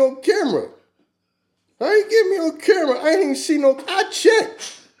got me on camera? How they get me on camera? I ain't even see no. I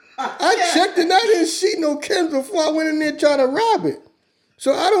checked and I didn't see no cameras before I went in there trying to rob it.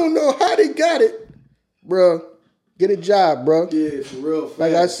 So I don't know how they got it. Bruh, get a job, bro. Yeah, for real. Fast.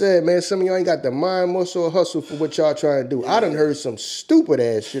 Like I said, man, some of y'all ain't got the mind, muscle, or hustle for what y'all trying to do. I done heard some stupid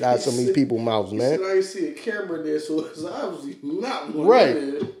ass shit out of some of these people's mouths, man. I ain't see a camera there, so it's obviously not one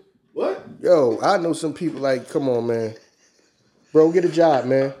there. What? Yo, I know some people like, come on, man. Bro, get a job,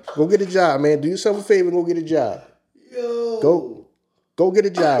 man. Go get a job, man. Do yourself a favor and go get a job. Yo. Go get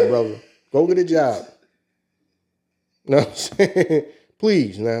a job, brother. Go get a job. Know what I'm saying?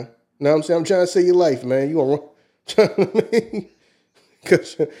 Please, now. Know what I'm saying? I'm trying to save your life, man. You gonna run.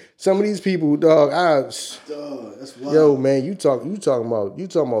 Because some of these people, dog, that's wild. Yo, man, you talking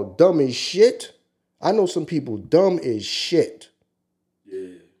about dumb as shit. I know some people dumb as shit. Yeah.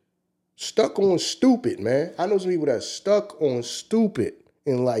 Stuck on stupid, man. I know some people that stuck on stupid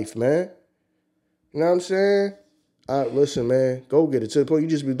in life, man. You know what I'm saying? Listen, man, go get it. To the point you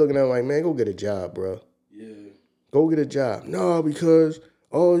just be looking at them like, man, go get a job, bro. Yeah. Go get a job. No, because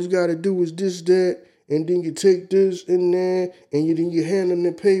all you got to do is this, that, and then you take this and then, and then you hand them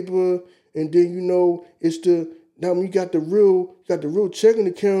the paper, and then, you know, now you got the real checking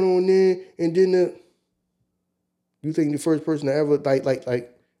account on there, and then you think the first person to ever, like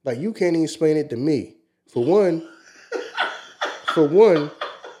you can't even explain it to me. For one,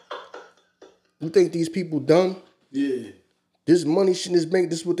 you think these people dumb? Yeah. This money shit in this bank,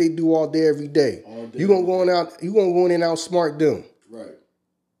 this is what they do all day, every day. You gonna go in and outsmart them. Right.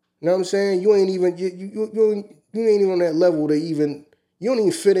 You know what I'm saying? You ain't even, you you ain't even on that level to even, you don't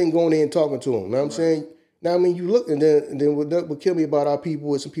even fit in going in and talking to them. You know what I'm saying? Now, I mean, you look, and then what kill me about our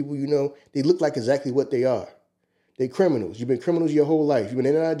people is some people, you know, they look like exactly what they are. They criminals. You've been criminals your whole life. You've been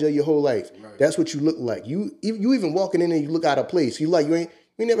in and out of jail your whole life. Right. That's what you look like. You even walking in there, you look out of place. You ain't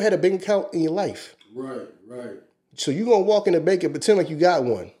never had a bank account in your life. Right. So you gonna walk in the bank and pretend like you got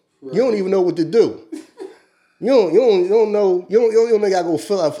one. Right. You don't even know what to do. you don't know. You don't gotta go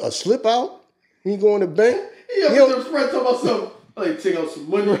fill out a slip out when you go in the bank. Yeah, with your friend talking about something. Like, take out some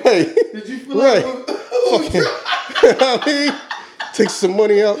money. Right. Did you fill out? Fucking, I mean, take some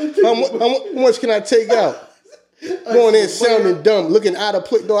money out. How much can I take out? Going there sounding dumb, looking out of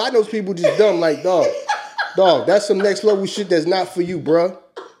place. Dog, I know people just dumb like, dog, that's some next level shit that's not for you, bruh.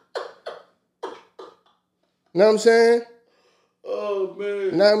 Know what I'm saying? Oh,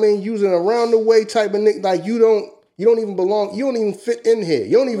 man. Know what I mean? Using around the way type of nigga, like you don't even belong, you don't even fit in here.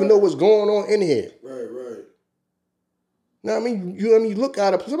 You don't even know what's going on in here. Right. Know what I mean? You look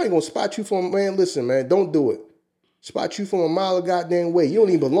out of, somebody gonna spot you from, man, listen, man, don't do it. Spot you from a mile of goddamn way. You don't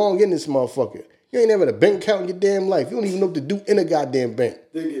even belong in this motherfucker. You ain't never had a bank account in your damn life. You don't even know what to do in a goddamn bank.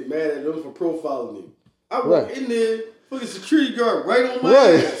 They get mad at them for profiling me. I walk in there, fucking security guard right on my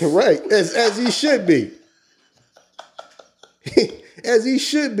ass. Right. As he should be. As he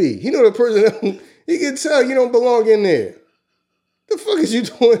should be. You know the person, he can tell you don't belong in there. The fuck is you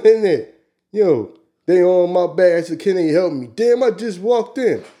doing in there? Yo, they on my back. I said, can they help me? Damn, I just walked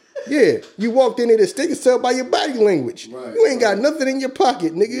in. Yeah, you walked in there to stick and tell by your body language. Right, you ain't got nothing in your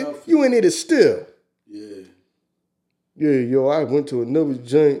pocket, nigga. Nothing. You in there to steal. Yeah, yo, I went to another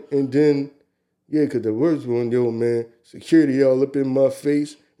joint and then, because the worst one, yo, man, security all up in my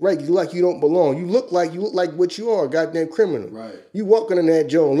face. Right, you like you don't belong. You look like what you are, goddamn criminal. Right. You walking in that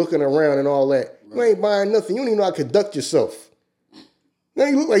joint, looking around and all that. Right. You ain't buying nothing. You don't even know how to conduct yourself. Now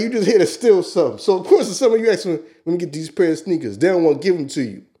you look like you just here to steal something. So, of course, if some of you ask me, let me get these pair of sneakers. They don't want to give them to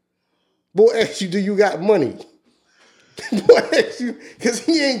you. Boy asks you, do you got money? Boy asks you, because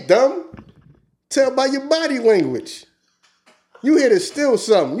he ain't dumb. Tell by your body language. You here to steal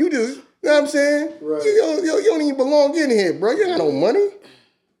something. You just, you know what I'm saying? Right. You don't even belong in here, bro. You ain't got no money.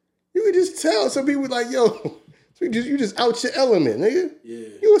 You can just tell. Some people like, yo, you just out your element, nigga. Yeah.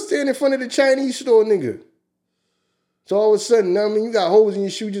 You was standing in front of the Chinese store, nigga. So all of a sudden, I mean, you got holes in your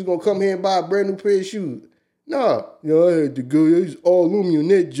shoe, just gonna come here and buy a brand new pair of shoes. Nah, I had to go, it was all on me on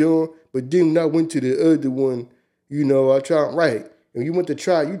that joint. But then when I went to the other one, I tried, right. And you went to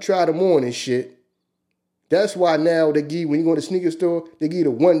try, you tried them on and shit. That's why now they give, when you go to the sneaker store, they give you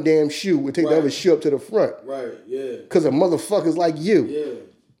the one damn shoe and take the other shoe up to the front. Right, yeah. Because of motherfuckers like you.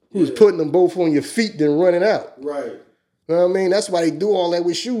 Who's putting them both on your feet then running out. Right. You know what I mean? That's why they do all that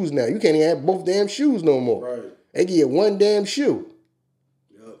with shoes now. You can't even have both damn shoes no more. Right. They give you one damn shoe.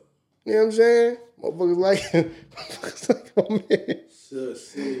 Yep. You know what I'm saying? Motherfuckers like, oh man.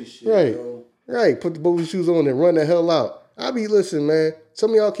 Silly shit, right. Bro. Right. Put the both shoes on and run the hell out. Listen, man. Some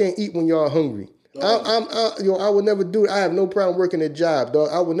of y'all can't eat when y'all hungry. I would never do it. I have no problem working a job,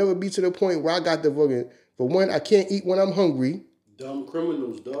 dog. I would never be to the point where I got the fucking, for one, I can't eat when I'm hungry. Dumb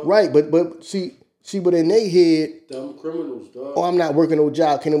criminals, dog. Right, but see, but in their head, dumb criminals, dog. Oh, I'm not working no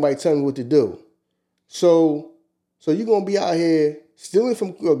job. Can't nobody tell me what to do. So you're gonna be out here stealing from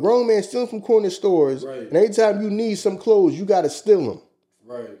a grown man, stealing from corner stores. Right. And every time you need some clothes, you gotta steal them.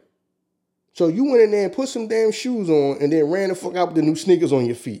 Right. So you went in there and put some damn shoes on, and then ran the fuck out with the new sneakers on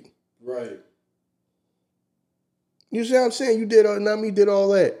your feet. Right. You see what I'm saying? You did all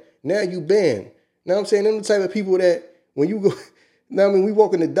that. Now you banned. Now I'm saying them the type of people that when you go. Now, we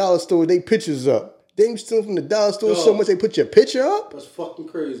walk in the dollar store, they pictures up. They ain't stealing from the dollar store so much they put your picture up? That's fucking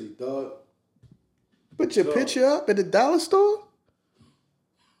crazy, dog. Put your picture up at the dollar store?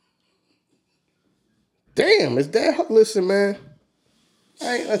 Damn, is that... Listen, man.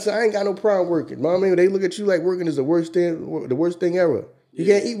 I ain't got no problem working. I mean, they look at you like working is the worst thing ever. You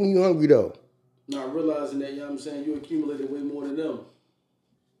can't eat when you're hungry, though. Not realizing that, you know what I'm saying, you accumulated way more than them.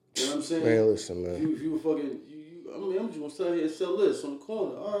 You know what I'm saying? Man, listen, man. If you were fucking... I'm just gonna stand here and sell this on the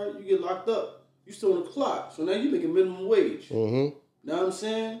corner. All right, you get locked up. You still on the clock. So now you making minimum wage. Mm-hmm. Know what I'm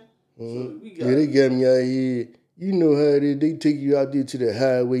saying? Mm-hmm. So they got me out here. You know how it is. They take you out there to the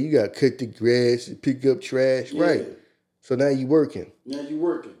highway. You got to cut the grass and pick up trash. Yeah. Right. So now you working. Now you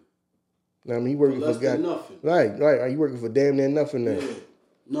working. Now, you working for less than nothing. Right. You working for damn near nothing now. Yeah,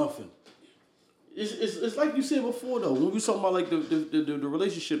 nothing. It's like you said before, though. When we was talking about like the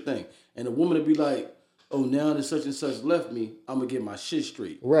relationship thing. And the woman would be like, oh, now that such and such left me, I'm going to get my shit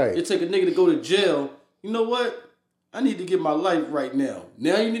straight. Right. It take a nigga to go to jail. You know what? I need to get my life right now.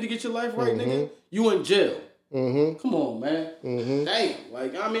 Now you need to get your life right, nigga? You in jail. Come on, man. Damn.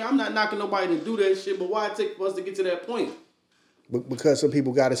 Like, I mean, I'm not knocking nobody to do that shit, but why it take for us to get to that point? Because some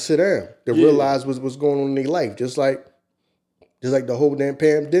people got to sit down to realize what's going on in their life. Just like the whole damn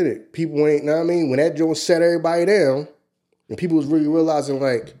pandemic. People ain't, know what I mean? When that joint set everybody down, and people was really realizing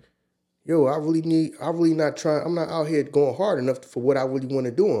like, yo, I'm not out here going hard enough for what I really want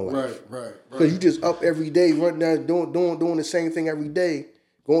to do in life. Right. Because you just up every day, running down, doing the same thing every day,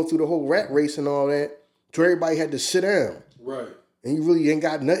 going through the whole rat race and all that. So everybody had to sit down. Right. And you really ain't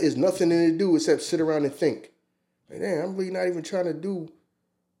got nothing, it's nothing to do except sit around and think. Like, damn, I'm really not even trying to do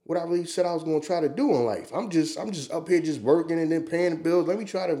what I really said I was going to try to do in life. I'm just up here just working and then paying the bills. Let me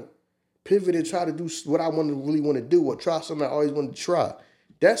try to pivot and try to do what I really want to do or try something I always wanted to try.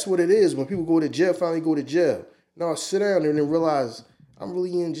 That's what it is when people go to jail, finally go to jail. No, sit down there and then realize I'm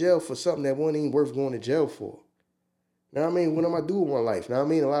really in jail for something that wasn't even worth going to jail for. Know what I mean? What am I doing with my life? Know what I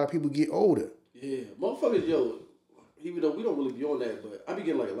mean? A lot of people get older. Yeah, motherfuckers, yo, even though we don't really be on that, but I be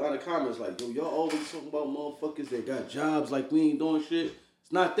getting like a lot of comments like, yo, y'all always talking about motherfuckers that got jobs like we ain't doing shit.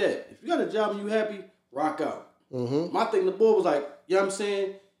 It's not that. If you got a job and you happy, rock out. My thing, the boy was like, you know what I'm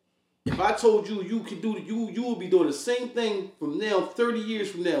saying? If I told you you could do you would be doing the same thing from now, 30 years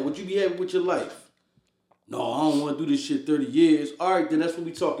from now, would you be happy with your life? No, I don't want to do this shit 30 years. All right, then that's what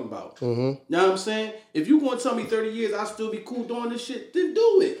we talking about. Know what I'm saying? If you going to tell me 30 years I'll still be cool doing this shit, then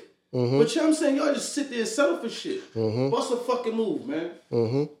do it. But you know what I'm saying? Y'all just sit there and settle for shit. What's a fucking move, man? You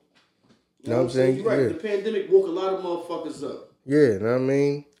know what I'm saying? You're right. Yeah. The pandemic woke a lot of motherfuckers up. Yeah, know what I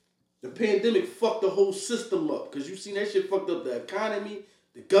mean? The pandemic fucked the whole system up. Because you seen that shit fucked up the economy.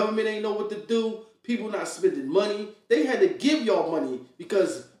 The government ain't know what to do. People not spending money. They had to give y'all money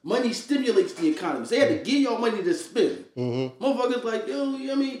because money stimulates the economy. So they had to give y'all money to spend. Motherfuckers like, yo, you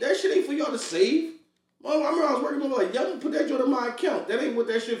know what I mean? That shit ain't for y'all to save. I remember I was working with like, y'all put that joint in my account. That ain't what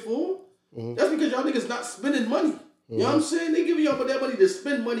that shit for. That's because y'all niggas not spending money. You know what I'm saying? They giving y'all that money to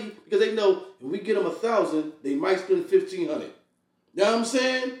spend money because they know if we get them 1,000, they might spend 1,500. You know what I'm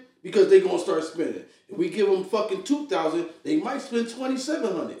saying? Because they gonna start spending. If we give them fucking 2,000, they might spend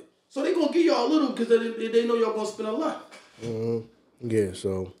 2,700. So they gonna give y'all a little because they know y'all gonna spend a lot. Yeah,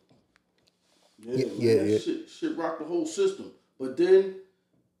 so. Yeah. Shit rocked the whole system. But then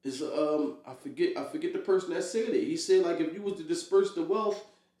it's I forget the person that said it. He said like if you was to disperse the wealth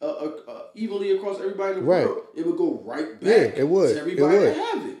evenly across everybody in the world, it would go right back. Yeah, it would. To everybody to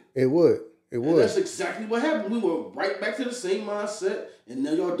have it. It would. And that's exactly what happened. We were right back to the same mindset, and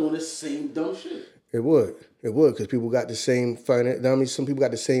now y'all doing the same dumb shit. It would, because people got the same finance. I mean, some people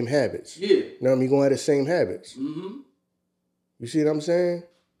got the same habits. Yeah. You know what I mean? You're going to have the same habits. You see what I'm saying? You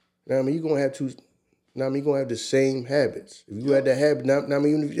know what I mean? You're going to have to, you know what I mean? You're going to have the same habits. If you had that habit, you know what I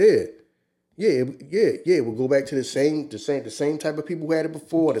mean? It would go back to the same type of people who had it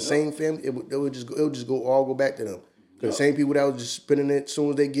before, the same family. It would just go back to them. Because the same people that was just spending it as soon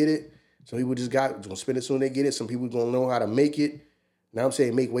as they get it. Some people just gonna spend it as soon as they get it. Some people gonna know how to make it. Now I'm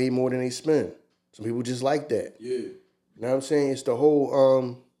saying make way more than they spend. Some people just like that. Yeah. You know what I'm saying? It's the whole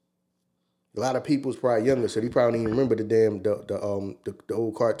a lot of people's probably younger, so they probably don't even remember the damn the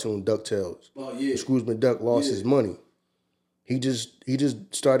old cartoon DuckTales. Oh yeah. Scrooge McDuck lost his money. He just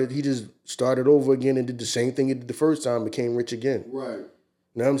started over again and did the same thing he did the first time, became rich again. Right. You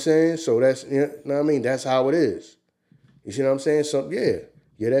know what I'm saying? So that's, you know what I mean? That's how it is. You see what I'm saying? So yeah,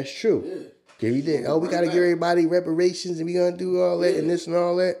 that's true. Yeah. We did. We gotta give everybody reparations and we gonna do all that and this and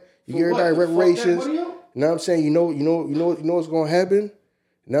all that. You give everybody reparations. You know what I'm saying? You know what's gonna happen?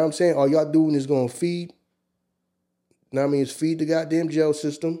 You know what I'm saying? All y'all doing is gonna feed. You know what I mean? It's feed the goddamn jail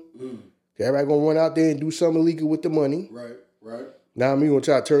system. Everybody gonna run out there and do something illegal with the money. Right. Now I'm gonna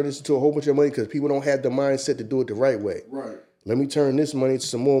try to turn this into a whole bunch of money because people don't have the mindset to do it the right way. Right. Let me turn this money into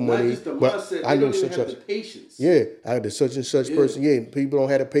some more money. Not just the mindset, I know such the patience. Yeah, I had the such and such person. Yeah, people don't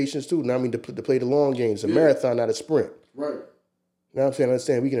have the patience too. Now I mean to play the long game. It's a marathon, not a sprint. Right. Now I'm saying,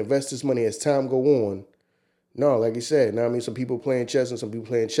 understand, we can invest this money as time go on. No, like you said, now I mean some people playing chess and some people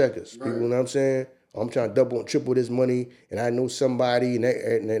playing checkers. Right. People, you know what I'm saying? I'm trying to double and triple this money, and I know somebody, and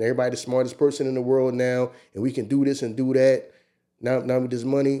everybody the smartest person in the world now, and we can do this and do that. Now with this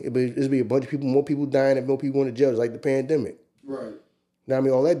money, it'll be a bunch of people, more people dying and more people going to jail. It's like the pandemic. Right. Now, I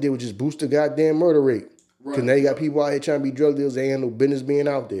mean, all that did was just boost the goddamn murder rate. Right. Because now you got people out here trying to be drug dealers. They ain't no business being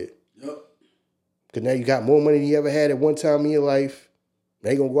out there. Yep. Because now you got more money than you ever had at one time in your life.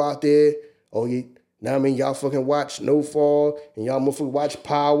 Now you going to go out there. Now I mean, y'all fucking watch Snowfall. And y'all motherfucking watch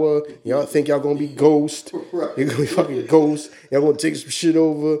Power. Y'all think y'all going to be Ghost. Right. You're going to be fucking Ghost. Y'all going to take some shit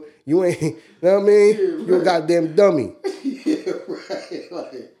over. You ain't, you know what I mean? Yeah, right. You're a goddamn dummy. Yeah, right.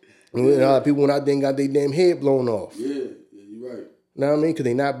 Like, a lot of people went out there and got their damn head blown off. Yeah, you're right. Know what I mean? Because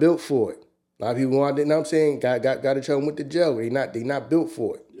they not built for it. A lot of people go out there, you know what I'm saying, got in trouble with the jail. They not built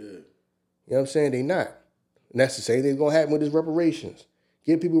for it. Yeah. You know what I'm saying? They not. And that's the same thing gonna happen with this reparations.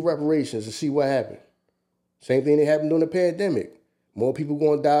 Give people reparations to see what happened. Same thing that happened during the pandemic. More people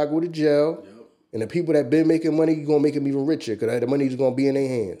gonna die, go to jail. Yep. And the people that been making money, you're gonna make them even richer because the money is gonna be in their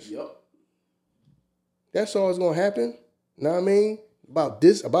hands. Yep. That's all that's gonna happen. Know what I mean? About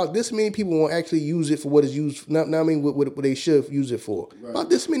this many people won't actually use it for what it's used. Know what I mean? What they should use it for. Right. About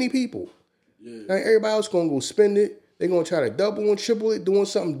this many people. Yeah. Now, everybody else gonna go spend it. They're gonna try to double and triple it, doing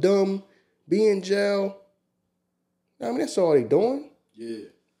something dumb, be in jail. I mean, that's all they doing. Yeah. You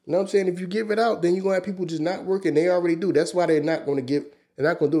know what I'm saying? If you give it out, then you're gonna have people just not working. They already do. That's why they're not gonna do it.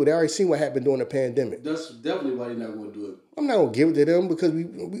 They already seen what happened during the pandemic. That's definitely why they're not gonna do it. I'm not gonna give it to them because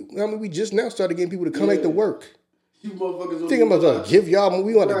we just now started getting people to come back to work. You motherfuckers think I'm about to give y'all?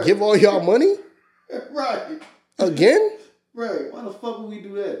 We want to give all y'all money? Right. Again? Right. Why the fuck would we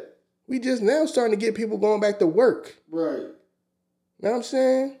do that? We just now starting to get people going back to work. Right. Know what I'm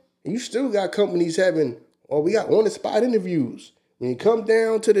saying? And you still got companies having, we got on-the-spot interviews. When you come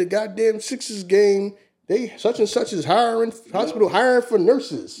down to the goddamn Sixers game, they such and such is hiring, hospital hiring for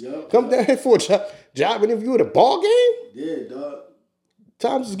nurses. Yep. Come down here for a job interview at a ball game? Yeah, dog.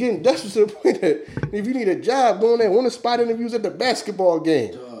 Times is getting desperate to the point that if you need a job, going there, on-the-spot interviews at the basketball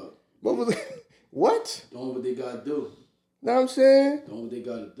game. Dog. What was it? What? Doing what they gotta do. Know what I'm saying? Doing what they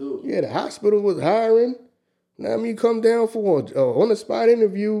gotta do. Yeah, the hospital was hiring. Now I mean, you come down for a on-the-spot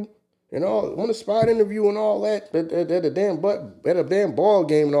interview and all that. At a damn ball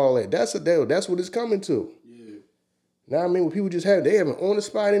game and all that. That's what it's coming to. Yeah. Now I mean, what people just have, they having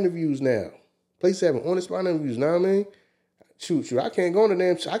on-the-spot interviews now. Places having on-the-spot interviews. Know what I mean? Shoot, I can't go in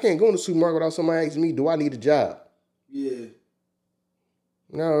the supermarket without somebody asking me, do I need a job? Yeah.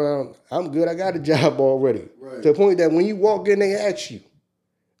 No, I'm good. I got a job already. Right. To the point that when you walk in, they ask you,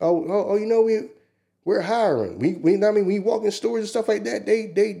 you know, we're hiring. We I mean, when you walk in stores and stuff like that,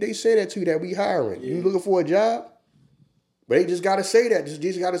 they say that to you, that we hiring. Yeah. You looking for a job? But they just gotta say that.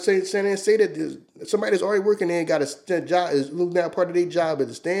 Just gotta say that somebody that's already working there got a job, is looking at part of their job is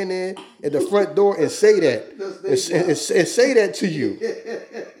to stand there at the front door and say that. and say that to you.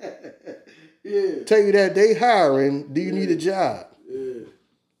 Yeah. Tell you that they hiring, do you need a job? Yeah.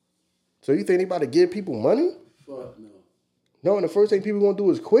 So you think they about to give people money? Fuck no. No, and the first thing people gonna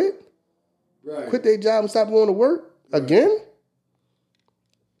do is quit? Right. Quit their job and stop going to work? Right. Again?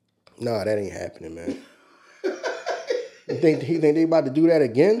 Nah, that ain't happening, man. You think they about to do that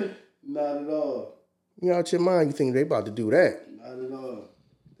again? Not at all. You out your mind, you think they about to do that? Not at all.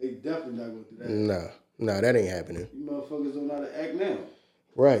 They definitely not going to do that. Nah, that ain't happening. You motherfuckers don't know how to act now.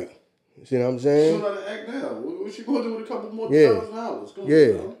 Right. You see what I'm saying? You don't know how to act now. What you going to do with a couple more $1,000?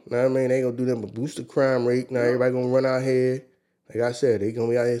 Know what I mean? They going to do them to boost the crime rate. Now everybody going to run out here. Like I said, they going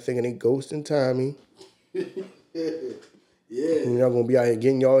to be out here thinking they ghosting Tommy. Yeah. And y'all going to be out here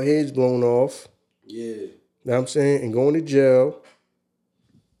getting y'all heads blown off. Yeah. Know what I'm saying? And going to jail.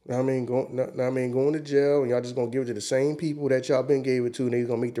 Know what I mean? Going to jail, and y'all just gonna give it to the same people that y'all been gave it to, and they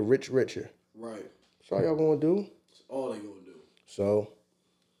gonna make the rich richer. Right. That's all y'all gonna do. That's all they gonna do. So,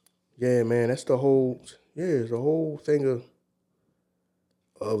 yeah, man, that's the whole thing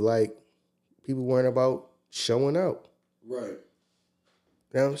of like people worrying about showing out. Right.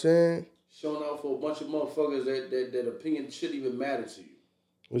 You know what I'm saying? Showing out for a bunch of motherfuckers that opinion shouldn't even matter to you.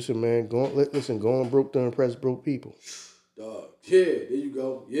 Listen, man, going broke to impress broke people. Dog. Yeah, there you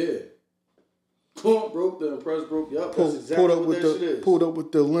go. Yeah. Going broke to impress broke. Yup, that's exactly what that shit is. Pulled up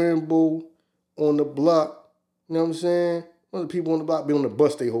with the Lambo on the block. You know what I'm saying? One of the people on the block be on the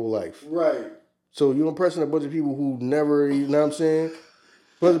bus their whole life. Right. So you're impressing a bunch of people who never, you know what I'm saying?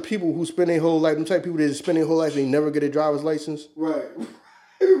 A bunch of people who spend their whole life, them type of people that spend their whole life and they never get a driver's license. Right.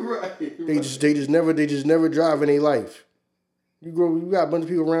 Right. They just never drive in their life. You got a bunch of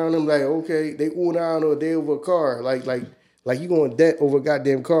people around them like, okay, they ooh down or they over a car. Like you going debt over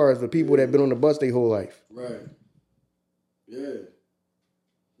goddamn cars for people that been on the bus their whole life. Right. Yeah. You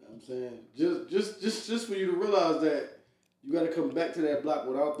know what I'm saying? Just for you to realize that you gotta come back to that block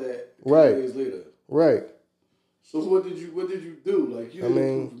without that days later. Right. So what did you do? Like you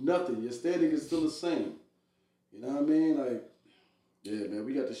didn't prove nothing. Your standing is still the same. You know what I mean? Like, yeah, man,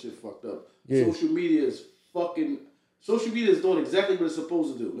 we got this shit fucked up. Yeah. Social media is doing exactly what it's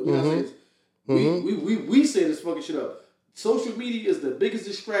supposed to do. Let me not say this. We say this fucking shit up. Social media is the biggest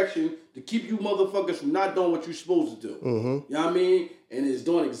distraction to keep you motherfuckers from not doing what you're supposed to do. Mm-hmm. You know what I mean? And it's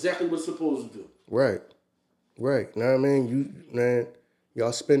doing exactly what it's supposed to do. Right. You know what I mean?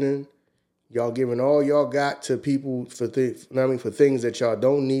 Y'all spending, y'all giving all y'all got to people for things that y'all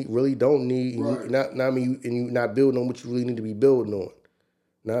really don't need. And right. And you're not building on what you really need to be building on.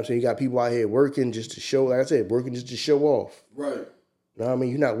 Know what I'm saying? You got people out here working just to show, like I said, working just to show off. Right. Know what I mean?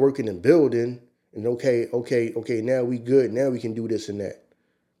 You're not working and building and okay, now we good. Now we can do this and that.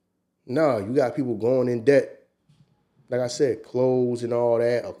 No, you got people going in debt. Like I said, clothes and all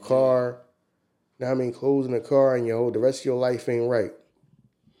that, a car. Know what I mean? Clothes in a car and the rest of your life ain't right.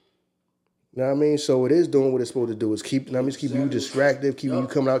 Know what I mean? So it is doing what it's supposed to do. It's keeping you distracted, keeping you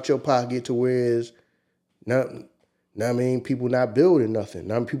coming out your pocket to where it's not. Know what I mean? People not building nothing.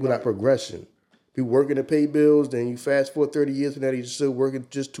 People not progressing. People working to pay bills, then you fast forward 30 years from that, you're still working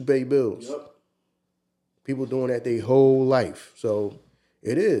just to pay bills. Yep. People doing that their whole life. So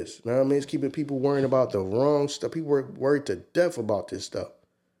it is. Know what I mean? It's keeping people worrying about the wrong stuff. People worried to death about this stuff.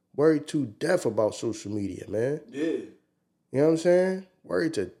 Worried to death about social media, man. Yeah. You know what I'm saying?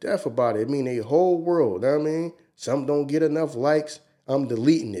 Worried to death about it. I mean, the whole world. Know what I mean? Some don't get enough likes. I'm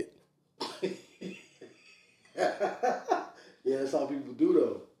deleting it. Yeah, that's how people do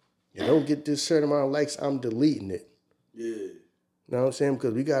though. You don't get this certain amount of likes, I'm deleting it. Yeah. You know what I'm saying?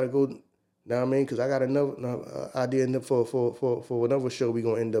 Because we got to go, know what I mean? Because I got another idea for another show we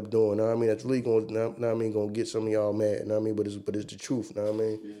going to end up doing. Know what I mean? That's really going to, know what I mean, going to get some of y'all mad. Know what I mean? But it's the truth. Know what I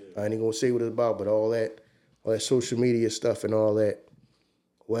mean? Yeah. I ain't going to say what it's about, but all that social media stuff and all that.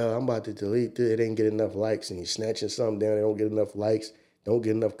 Well, I'm about to delete this. It ain't get enough likes. And he's snatching something down. They don't get enough likes. Don't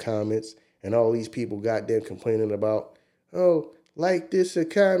get enough comments. And all these people goddamn complaining about, oh, like this a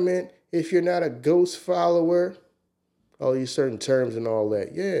comment if you're not a ghost follower. All these certain terms and all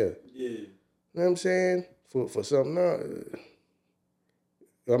that. Yeah. Yeah. You know what I'm saying? For something.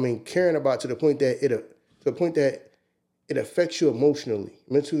 I mean, caring about to the point that it affects you emotionally,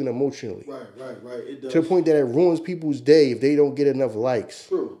 mentally and emotionally. Right. It does. To the point that it ruins people's day if they don't get enough likes.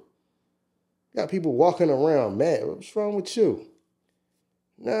 True. Got people walking around mad. What's wrong with you?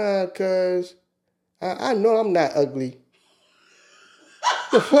 Nah, cuz I know I'm not ugly.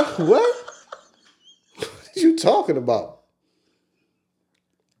 What? What are you talking about?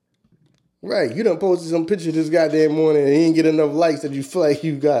 Right, you done posted some picture this goddamn morning and you didn't get enough likes that you feel like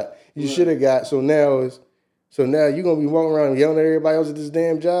you should have got. So now you're gonna be walking around yelling at everybody else at this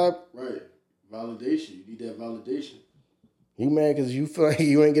damn job? Right. Validation. You need that validation. You mad because you feel like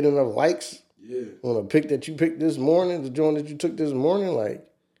you ain't getting enough likes? Yeah. On a pic that you picked this morning, the joint that you took this morning, like,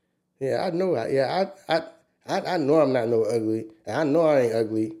 yeah, I know. I know I'm not no ugly. I know I ain't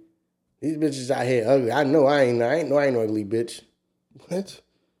ugly. These bitches out here ugly. I know I ain't no ugly bitch. What?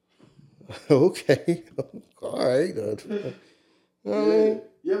 Okay. All right. You know what I mean?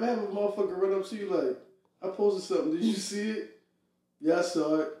 You ever have a motherfucker run up to you like, I posted something. Did you see it? Yeah, I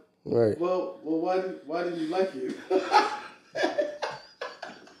saw it. Right. Well, why didn't you like it?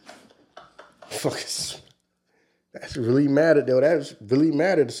 That's really matter though. That's really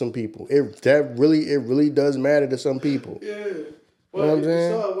matter to some people. It really does matter to some people. Yeah. Well, you know what if I'm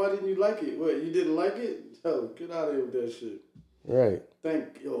saying? you saw it, why didn't you like it? What, you didn't like it? Yo, get out of here with that shit. Right.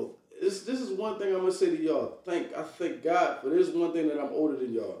 This is one thing I'm gonna say to y'all. I thank God for this one thing that I'm older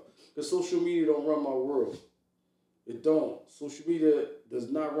than y'all. Because social media don't run my world. It don't. Social media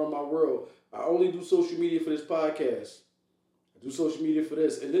does not run my world. I only do social media for this podcast. I do social media for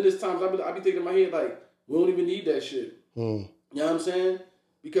this. And then there's times I be thinking in my head like, we don't even need that shit. You know what I'm saying?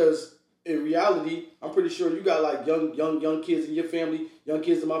 Because in reality, I'm pretty sure you got like young kids in your family, young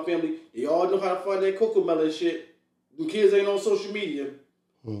kids in my family. They all know how to find that cocoa melon shit. Them kids ain't on social media.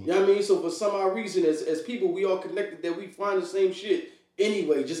 You know what I mean? So for some odd reason, as people, we all connected that we find the same shit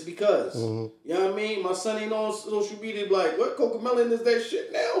anyway, just because. You know what I mean? My son ain't on social media like, what cocoa melon is that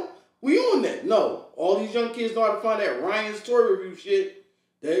shit now? We on that. No. All these young kids know how to find that Ryan's toy review shit.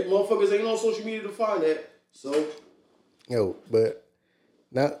 They motherfuckers ain't on social media to find that. So.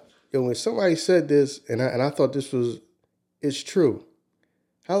 When somebody said this, and I thought it's true.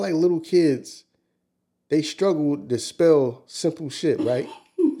 How like little kids, they struggle to spell simple shit, right?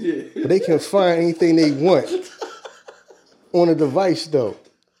 Yeah. But they can find anything they want on a device, though.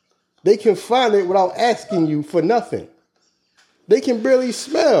 They can find it without asking you for nothing. They can barely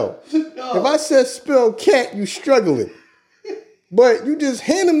spell. No. If I said spell cat, you struggling. But you just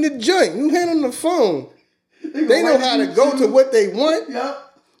hand them the joint. You hand them the phone. They know how to go to what they want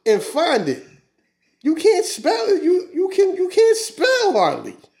and find it. You can't spell it. You can't spell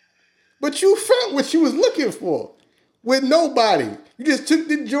hardly. But you found what you was looking for with nobody. You just took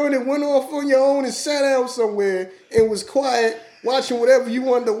the joint and went off on your own and sat down somewhere and was quiet watching whatever you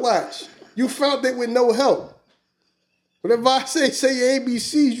wanted to watch. You found it with no help. But if I say your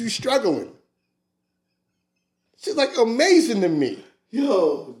ABCs, you struggling. It's just like amazing to me.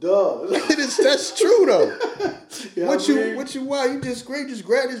 Yo, dog. That's true though. Yeah, what you watch? You just grab this,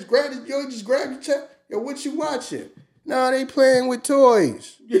 yo, just grab your check. Yo, what you watching? No, they playing with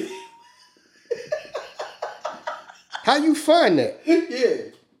toys. How you find that? Yeah.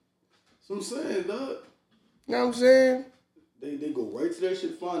 That's what I'm saying, dog. You know what I'm saying? They go right to that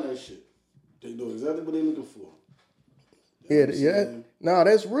shit, find that shit. They know exactly what they looking for. Yeah. No,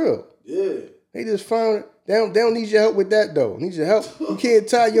 that's real. Yeah. They just found it. They don't need your help with that, though. Need your help. You can't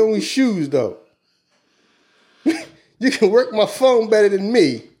tie your own shoes, though. You can work my phone better than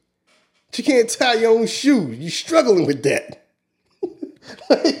me. But you can't tie your own shoes. You struggling with that.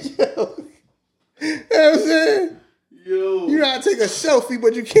 Like, yo. You know what I'm saying? Yo. You gotta take a selfie,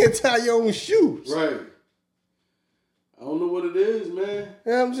 but you can't tie your own shoes. Right. I don't know what it is, man. You know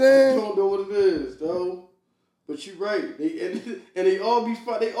what I'm saying? I don't know what it is, though. But you're right. They all be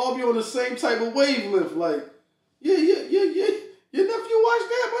on the same type of wavelength. Like, yeah. Your nephew watched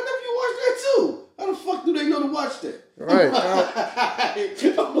that. My nephew watched that too. How the fuck do they know to watch that? Right.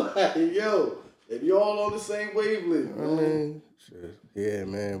 I'm like, yo, if you all on the same wavelength, man. I mean, shit. Yeah,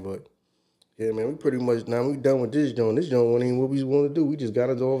 man, we pretty much now we done with this joint. This joint wasn't even what we want to do. We just got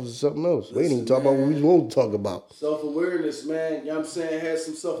it off to something else. We ain't even talk about what we want to talk about. Self-awareness, man. You know what I'm saying? Have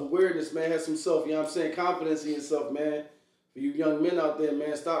some self-awareness, man. Have some you know what I'm saying, confidence in yourself, man. For you young men out there,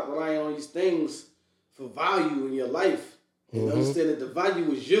 man, stop relying on these things for value in your life. And understand that the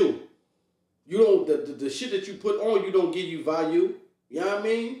value is you. You don't the shit that you put on you don't give you value. You know what I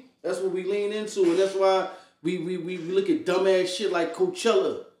mean? That's what we lean into, and that's why we look at dumbass shit like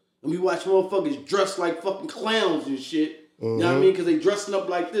Coachella. And we watch motherfuckers dressed like fucking clowns and shit. You know what I mean? Because they dressing up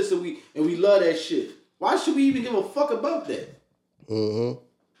like this and we love that shit. Why should we even give a fuck about that? You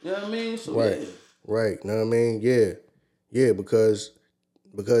know what I mean? So, right. Yeah. Right. You know what I mean? Yeah. Yeah, because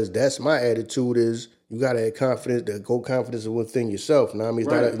that's my attitude is you gotta have confidence in within yourself. You know what I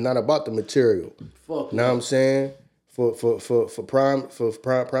mean? It's not about the material. Fuck. You know what I'm saying? For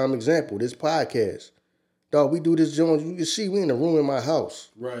prime example, this podcast. Dog, we do this joint. You can see we in the room in my house.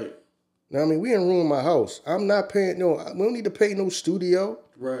 Right. You know what I mean? We in a room in my house. I'm not paying we don't need to pay no studio.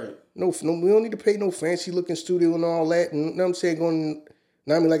 Right. No, we don't need to pay no fancy looking studio and all that. And you know what I'm saying? You know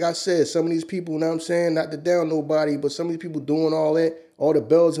what I mean? Like I said, some of these people, you know what I'm saying? Not to down nobody, but some of these people doing all that, all the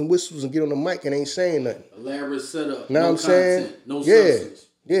bells and whistles and get on the mic and ain't saying nothing. Elaborate setup. You know what I'm saying? No substance.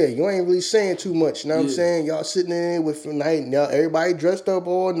 Yeah, you ain't really saying too much. You know what I'm saying? Y'all sitting in there with everybody dressed up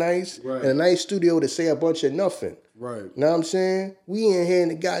all nice in a nice studio to say a bunch of nothing. Right. You know what I'm saying? We in here in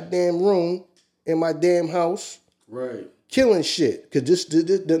the goddamn room in my damn house. Right. Killing shit. Because this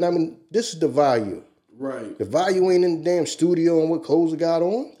is the value. Right. The value ain't in the damn studio and what clothes I got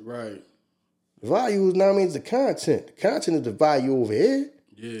on. Right. The value is, is the content. The content is the value over here.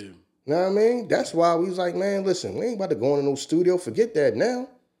 Yeah. You know what I mean? That's why we was like, man, listen, we ain't about to go into no studio. Forget that now.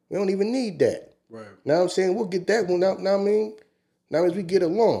 We don't even need that. Right. Now I'm saying we'll get that one out. Now I mean, now as we get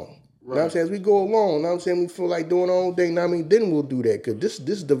along. Right. Now I'm saying as we go along. Now I'm saying we feel like doing our own thing. Now I mean, then we'll do that because this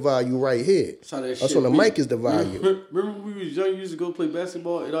is the value right here. That's on the mic is the value. Remember when we was young, you used to go play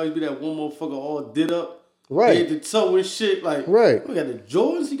basketball. It always be that one motherfucker all did up. Right. They had the toe and shit. Like, right. We got the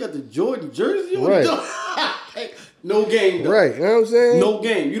Jordans. You got the Jordan jersey on. Right. No game, though. Right, you know what I'm saying? No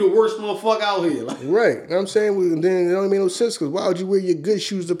game. You the worst motherfucker out here. Like. Right, you know what I'm saying? Then it don't make no sense because why would you wear your good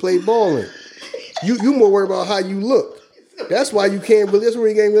shoes to play ball in? You more worried about how you look. That's why you can't really, that's where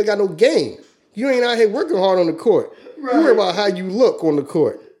you ain't really got no game. You ain't out here working hard on the court. Right. You worry about how you look on the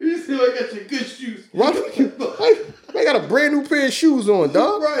court. You still ain't got your good shoes. I got a brand new pair of shoes on,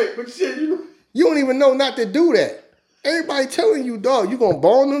 dog. Right, but shit, you don't even know not to do that. Everybody telling you, dog, you gonna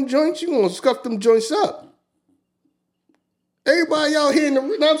ball them joints, you gonna scuff them joints up. Everybody out here you know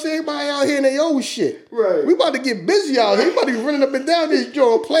what I'm saying? Everybody out here in their old shit. Right. We about to get busy out here. We about to be running up and down this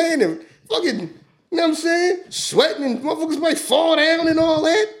joint playing and fucking, you know what I'm saying? Sweating and motherfuckers might fall down and all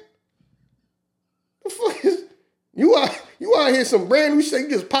that. The fuck is, you out here some brand new shit, you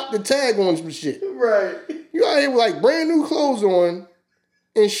just pop the tag on some shit. Right. You out here with like brand new clothes on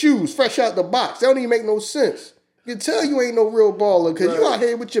and shoes fresh out the box. That don't even make no sense. You can tell you ain't no real baller because you out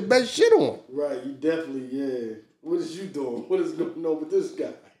here with your best shit on. Right, you definitely, yeah. What is you doing? What is going on with this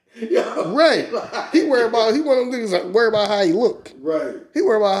guy? Yo. Right. He one of them niggas like worry about how he look. Right. He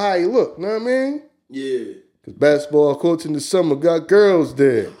worry about how he look. You know what I mean? Yeah. Because basketball coach in the summer got girls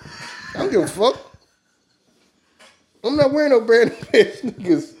there. I don't give a fuck. I'm not wearing no brand new pants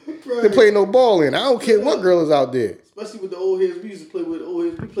niggas to play no ball in. I don't care what girl is out there. Especially with the old heads we used to play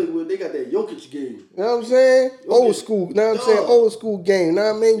with. They got that Jokic game. You know what I'm saying? Old school. You know what I'm saying? Old school game. You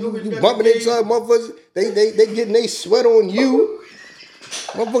know what I mean? You bumping each other, motherfuckers. They getting they sweat on you.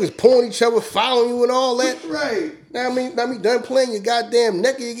 Motherfuckers pulling each other, following you and all that. Right. Now I mean, done playing your goddamn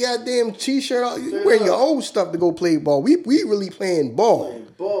neck and your goddamn t-shirt. You wearing your old stuff to go play ball. We really playing ball.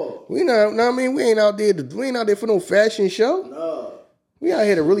 We not. I mean, we ain't out there for no fashion show. No. We out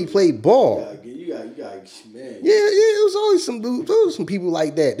here to really play ball. You got, man. Yeah. It was always some dudes. There was some people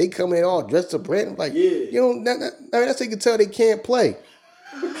like that. They come in all dressed up, red. Like, you know, that's how you can tell they can't play.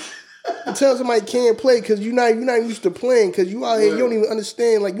 You tell somebody can't play because you're not used to playing because you out here, you don't even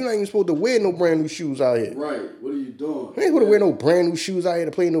understand, like, you're not even supposed to wear no brand new shoes out here. Right. What are you doing? You ain't supposed to wear no brand new shoes out here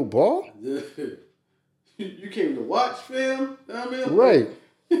to play no ball. Yeah. You came to watch, fam? You know what I mean? Right.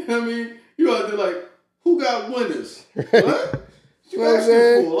 You know what I mean? You out there like, who got winners? Right. What? You know what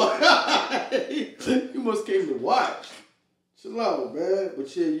I'm saying? You must came to watch. Chill out, man.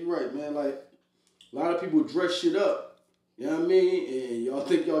 But yeah, you're right, man. Like, a lot of people dress shit up. You know what I mean? And y'all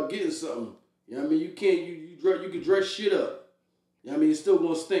think y'all getting something. You know what I mean? You can't, you can dress shit up. You know what I mean? It's still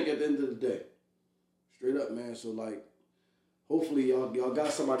gonna stink at the end of the day. Straight up, man. So like, hopefully y'all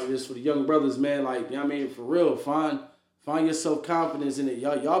got somebody this for the young brothers, man. Like, you know what I mean? For real, find your self-confidence in it.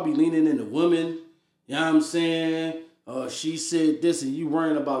 Y'all be leaning into women. You know what I'm saying? She said this and you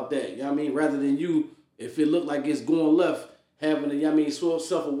worrying about that. You know what I mean? Rather than you, if it look like it's going left, having the, you know what I mean,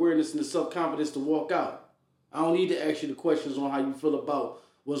 self-awareness and the self-confidence to walk out. I don't need to ask you the questions on how you feel about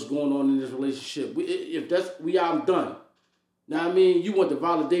what's going on in this relationship. I'm done. Now I mean, you want the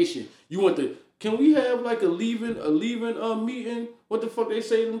validation. You want the. Can we have like a leaving meeting? What the fuck they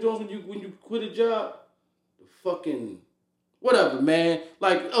say to them Jones when you quit a job? The fucking whatever, man.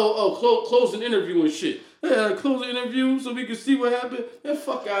 Like close an interview and shit. Yeah, close the interview so we can see what happened. Man,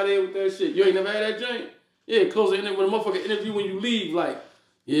 fuck out of here with that shit. You ain't never had that joint? Yeah, close the interview with a motherfucking interview when you leave, like.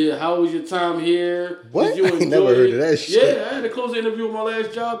 Yeah, how was your time here? What? Did you enjoy I never heard of that shit. Yeah, I had to close the interview with my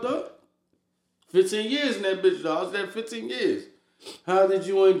last job, dog. 15 years in that bitch, dog. I was there 15 years. How did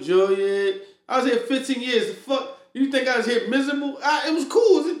you enjoy it? I was here 15 years. The fuck? You think I was here miserable? It was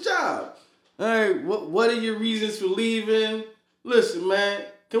cool. It was a job. All right, what are your reasons for leaving? Listen, man,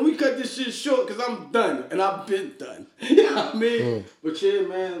 can we cut this shit short? Because I'm done, and I've been done. You know what I mean? But yeah,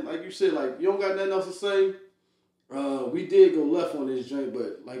 man, like you said, like, you don't got nothing else to say. We did go left on this joint,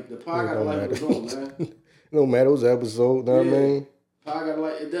 but like the pie got to like it was on, man. No matter it was an episode, know what I mean? Pie got to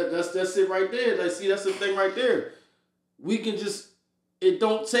like it. That's it right there. Like, see, that's the thing right there. We can just, it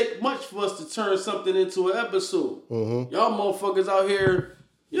don't take much for us to turn something into an episode. Mm-hmm. Y'all motherfuckers out here,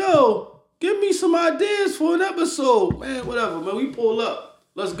 yo, give me some ideas for an episode, man. Whatever, man. We pull up,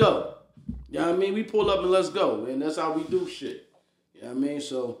 let's go. You know what I mean? We pull up and let's go, and that's how we do shit. You know what I mean?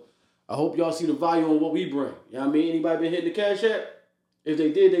 So. I hope y'all see the value on what we bring. You know what I mean? Anybody been hitting the cash app? If they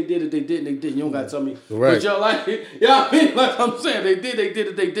did, they did. If they didn't, they didn't. You don't got to tell me. Right. But y'all like it. You know what I mean? Like I'm saying, they did.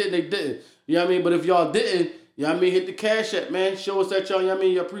 If they didn't, they didn't. You know what I mean? But if y'all didn't, you know what I mean? Hit the cash app, man. Show us that y'all, you know what I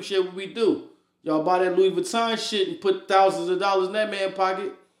mean? You appreciate what we do. Y'all buy that Louis Vuitton shit and put thousands of dollars in that man's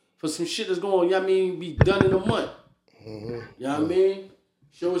pocket for some shit that's going, you know what I mean, be done in a month. Mm-hmm. You know what I mean?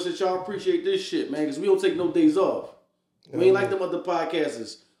 Show us that y'all appreciate this shit, man, because we don't take no days off. We ain't like them other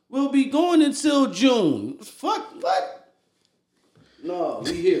podcasters. We'll be going until June. Fuck, what? No,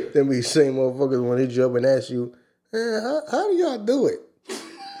 we here. Then we same motherfuckers when they jump and ask you, how do y'all do it?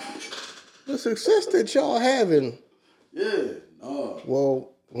 The success that y'all having. Yeah, no.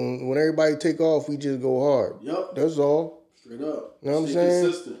 Well, when everybody take off, we just go hard. Yep. That's all. Straight up. You know what I'm saying?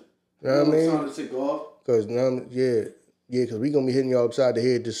 Consistent. You know what I mean? Time to take off. Because, because we going to be hitting y'all upside the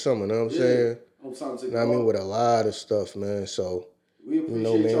head this summer. You know what I'm saying? I'm time to take off. I mean, with a lot of stuff, man. So. We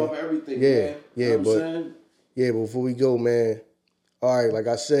appreciate y'all for everything, man. Yeah, but before we go, man, all right, like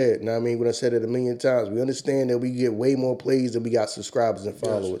I said, you know what I mean? When I said it a million times, we understand that we get way more plays than we got subscribers and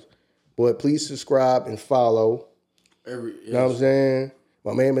followers. Yes. But please subscribe and follow. You know what I'm saying?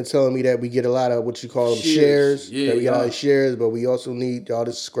 My man been telling me that we get a lot of what you call them shares. Yeah, that we got a lot of shares, but we also need y'all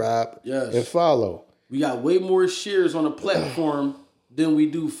to subscribe and follow. We got way more shares on the platform than we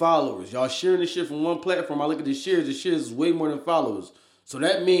do followers. Y'all sharing this shit from one platform. I look at the shares is way more than followers. So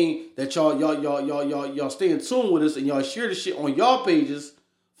that means that y'all stay in tune with us and y'all share the shit on y'all pages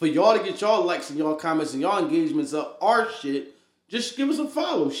for y'all to get y'all likes and y'all comments and y'all engagements up our shit. Just give us a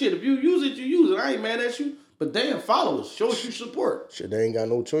follow. Shit, if you use it, you use it. I ain't mad at you. But damn, follow us. Show us you support. Shit, they ain't got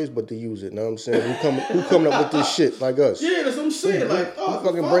no choice but to use it. Know what I'm saying? Who coming up with this shit like us? Yeah, that's what I'm saying.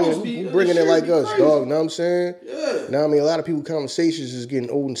 Who bringing it like us, dog? Know what I'm saying? Yeah. Now, I mean, a lot of people conversations is getting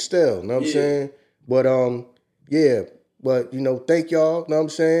old and stale. Know what I'm saying? But But, thank y'all. Know what I'm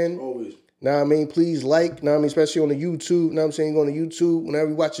saying? Always. Now, I mean, please like. Know what I mean? Especially on the YouTube. Know what I'm saying? Go on the YouTube. Whenever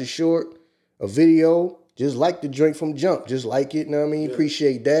you watch a short, a video, just like the joint from jump. Just like it. Know what I mean? Yeah.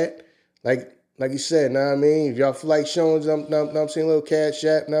 Appreciate that. Like like you said, know what I mean? If y'all feel like showing, know what I'm saying, little Cash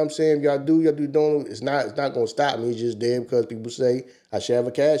App, know what I'm saying? If y'all do doing it's not gonna stop me. It's just there because people say I should have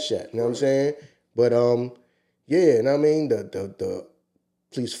a Cash App. You know what I'm saying? But yeah, you know what I mean? The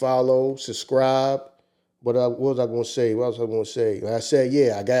please follow, subscribe. But what was I gonna say? What else was I gonna say? Like I said,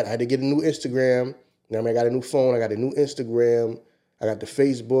 yeah, I had to get a new Instagram. You know what I mean? I got a new phone, I got a new Instagram, I got the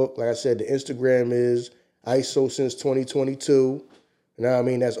Facebook. Like I said, the Instagram is ISO since 2022. You know what I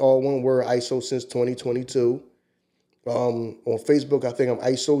mean? That's all one word, ISO since 2022. On Facebook, I think I'm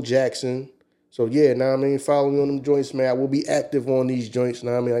ISO Jackson. So yeah, know what I mean? Follow me on them joints, man. I will be active on these joints.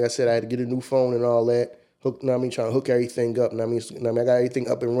 Know what I mean? Like I said, I had to get a new phone and all that. Know what I mean? Trying to hook everything up. Know what I mean? I got everything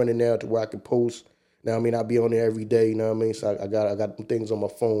up and running now to where I can post. Know what I mean? I'll be on there every day. You know what I mean? So I got things on my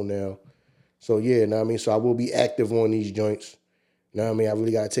phone now. So yeah, know what I mean? So I will be active on these joints. Know what I mean? I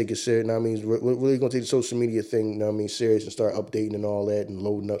really got to take it serious. Know what I mean? Really going to take the social media thing, know what I mean, serious and start updating and all that and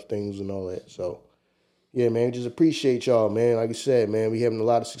loading up things and all that. So, yeah, man, just appreciate y'all, man. Like I said, man, we having a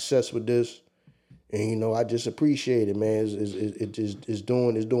lot of success with this. And, you know, I just appreciate it, man. It's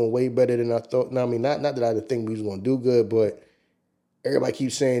doing way better than I thought. Know what I mean? Not that I didn't think we was going to do good, but everybody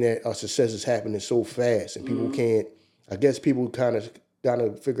keeps saying that our success is happening so fast. And people can't, I guess people kind of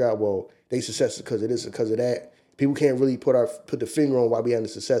figure out, well, they success because of this or because of that. People can't really put the finger on why we have the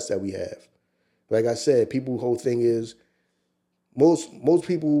success that we have. Like I said, people's whole thing is most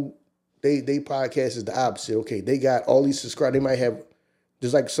people they podcast is the opposite. Okay, they got all these subscribers. They might have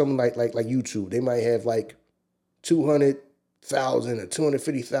just like something like YouTube. They might have like 200,000 or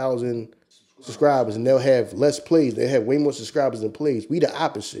 250,000 subscribers, and they'll have less plays. They have way more subscribers than plays. We the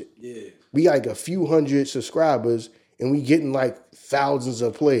opposite. Yeah, we got like a few hundred subscribers, and we getting like thousands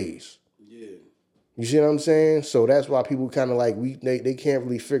of plays. You see what I'm saying? So that's why people kind of like, they can't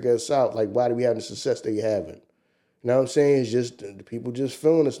really figure us out. Like, why do we have the success they having? You know what I'm saying? It's just, the people just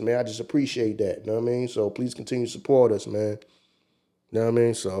feeling us, man. I just appreciate that. You know what I mean? So please continue to support us, man. You know what I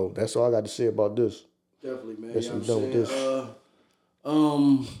mean? So that's all I got to say about this. Definitely, man. Guess we're done with this.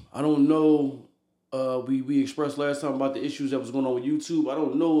 I don't know. We expressed last time about the issues that was going on with YouTube. I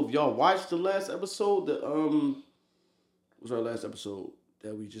don't know if y'all watched the last episode. What was our last episode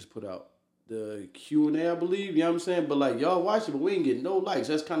that we just put out? The Q&A, I believe, you know what I'm saying? But like, y'all watch it, but we ain't get no likes.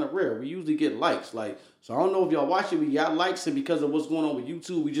 That's kind of rare. We usually get likes. Like, so I don't know if y'all watch it, we got likes, and because of what's going on with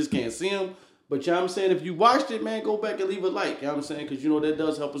YouTube, we just can't see them. But you know what I'm saying? If you watched it, man, go back and leave a like. You know what I'm saying? Because, you know, that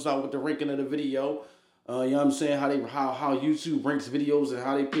does help us out with the ranking of the video. You know what I'm saying? How YouTube ranks videos and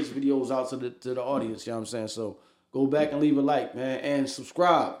how they pitch videos out to the audience. You know what I'm saying? So go back and leave a like, man, and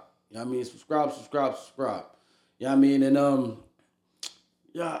subscribe. You know what I mean? Subscribe. You know what I mean? And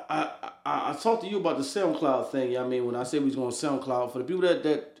yeah, I talked to you about the SoundCloud thing. You know what I mean? When I said we was going to SoundCloud, for the people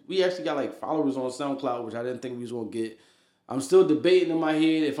that we actually got like followers on SoundCloud, which I didn't think we was going to get. I'm still debating in my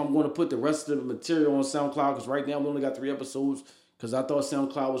head if I'm going to put the rest of the material on SoundCloud, because right now we only got 3 episodes, because I thought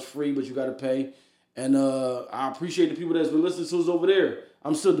SoundCloud was free, but you got to pay. And I appreciate the people that's been listening to us over there.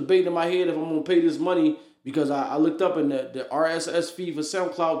 I'm still debating in my head if I'm going to pay this money, because I looked up and the RSS feed for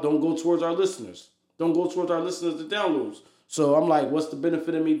SoundCloud don't go towards our listeners. Don't go towards our listeners to downloads. So I'm like, what's the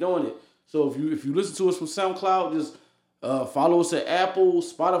benefit of me doing it? So if you listen to us from SoundCloud, just follow us at Apple,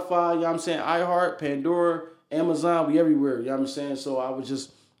 Spotify, you know what I'm saying, iHeart, Pandora, Amazon, we everywhere, you know what I'm saying? So I was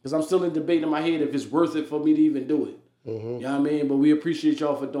just, because I'm still in debate in my head if it's worth it for me to even do it. Mm-hmm. You know what I mean? But we appreciate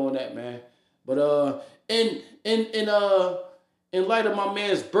y'all for doing that, man. But in light of my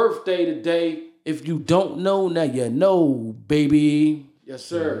man's birthday today, if you don't know, now you know, baby. Yes,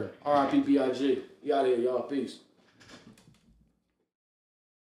 sir. Mm-hmm. R.I.P. B.I.G. We out of here, y'all. Peace.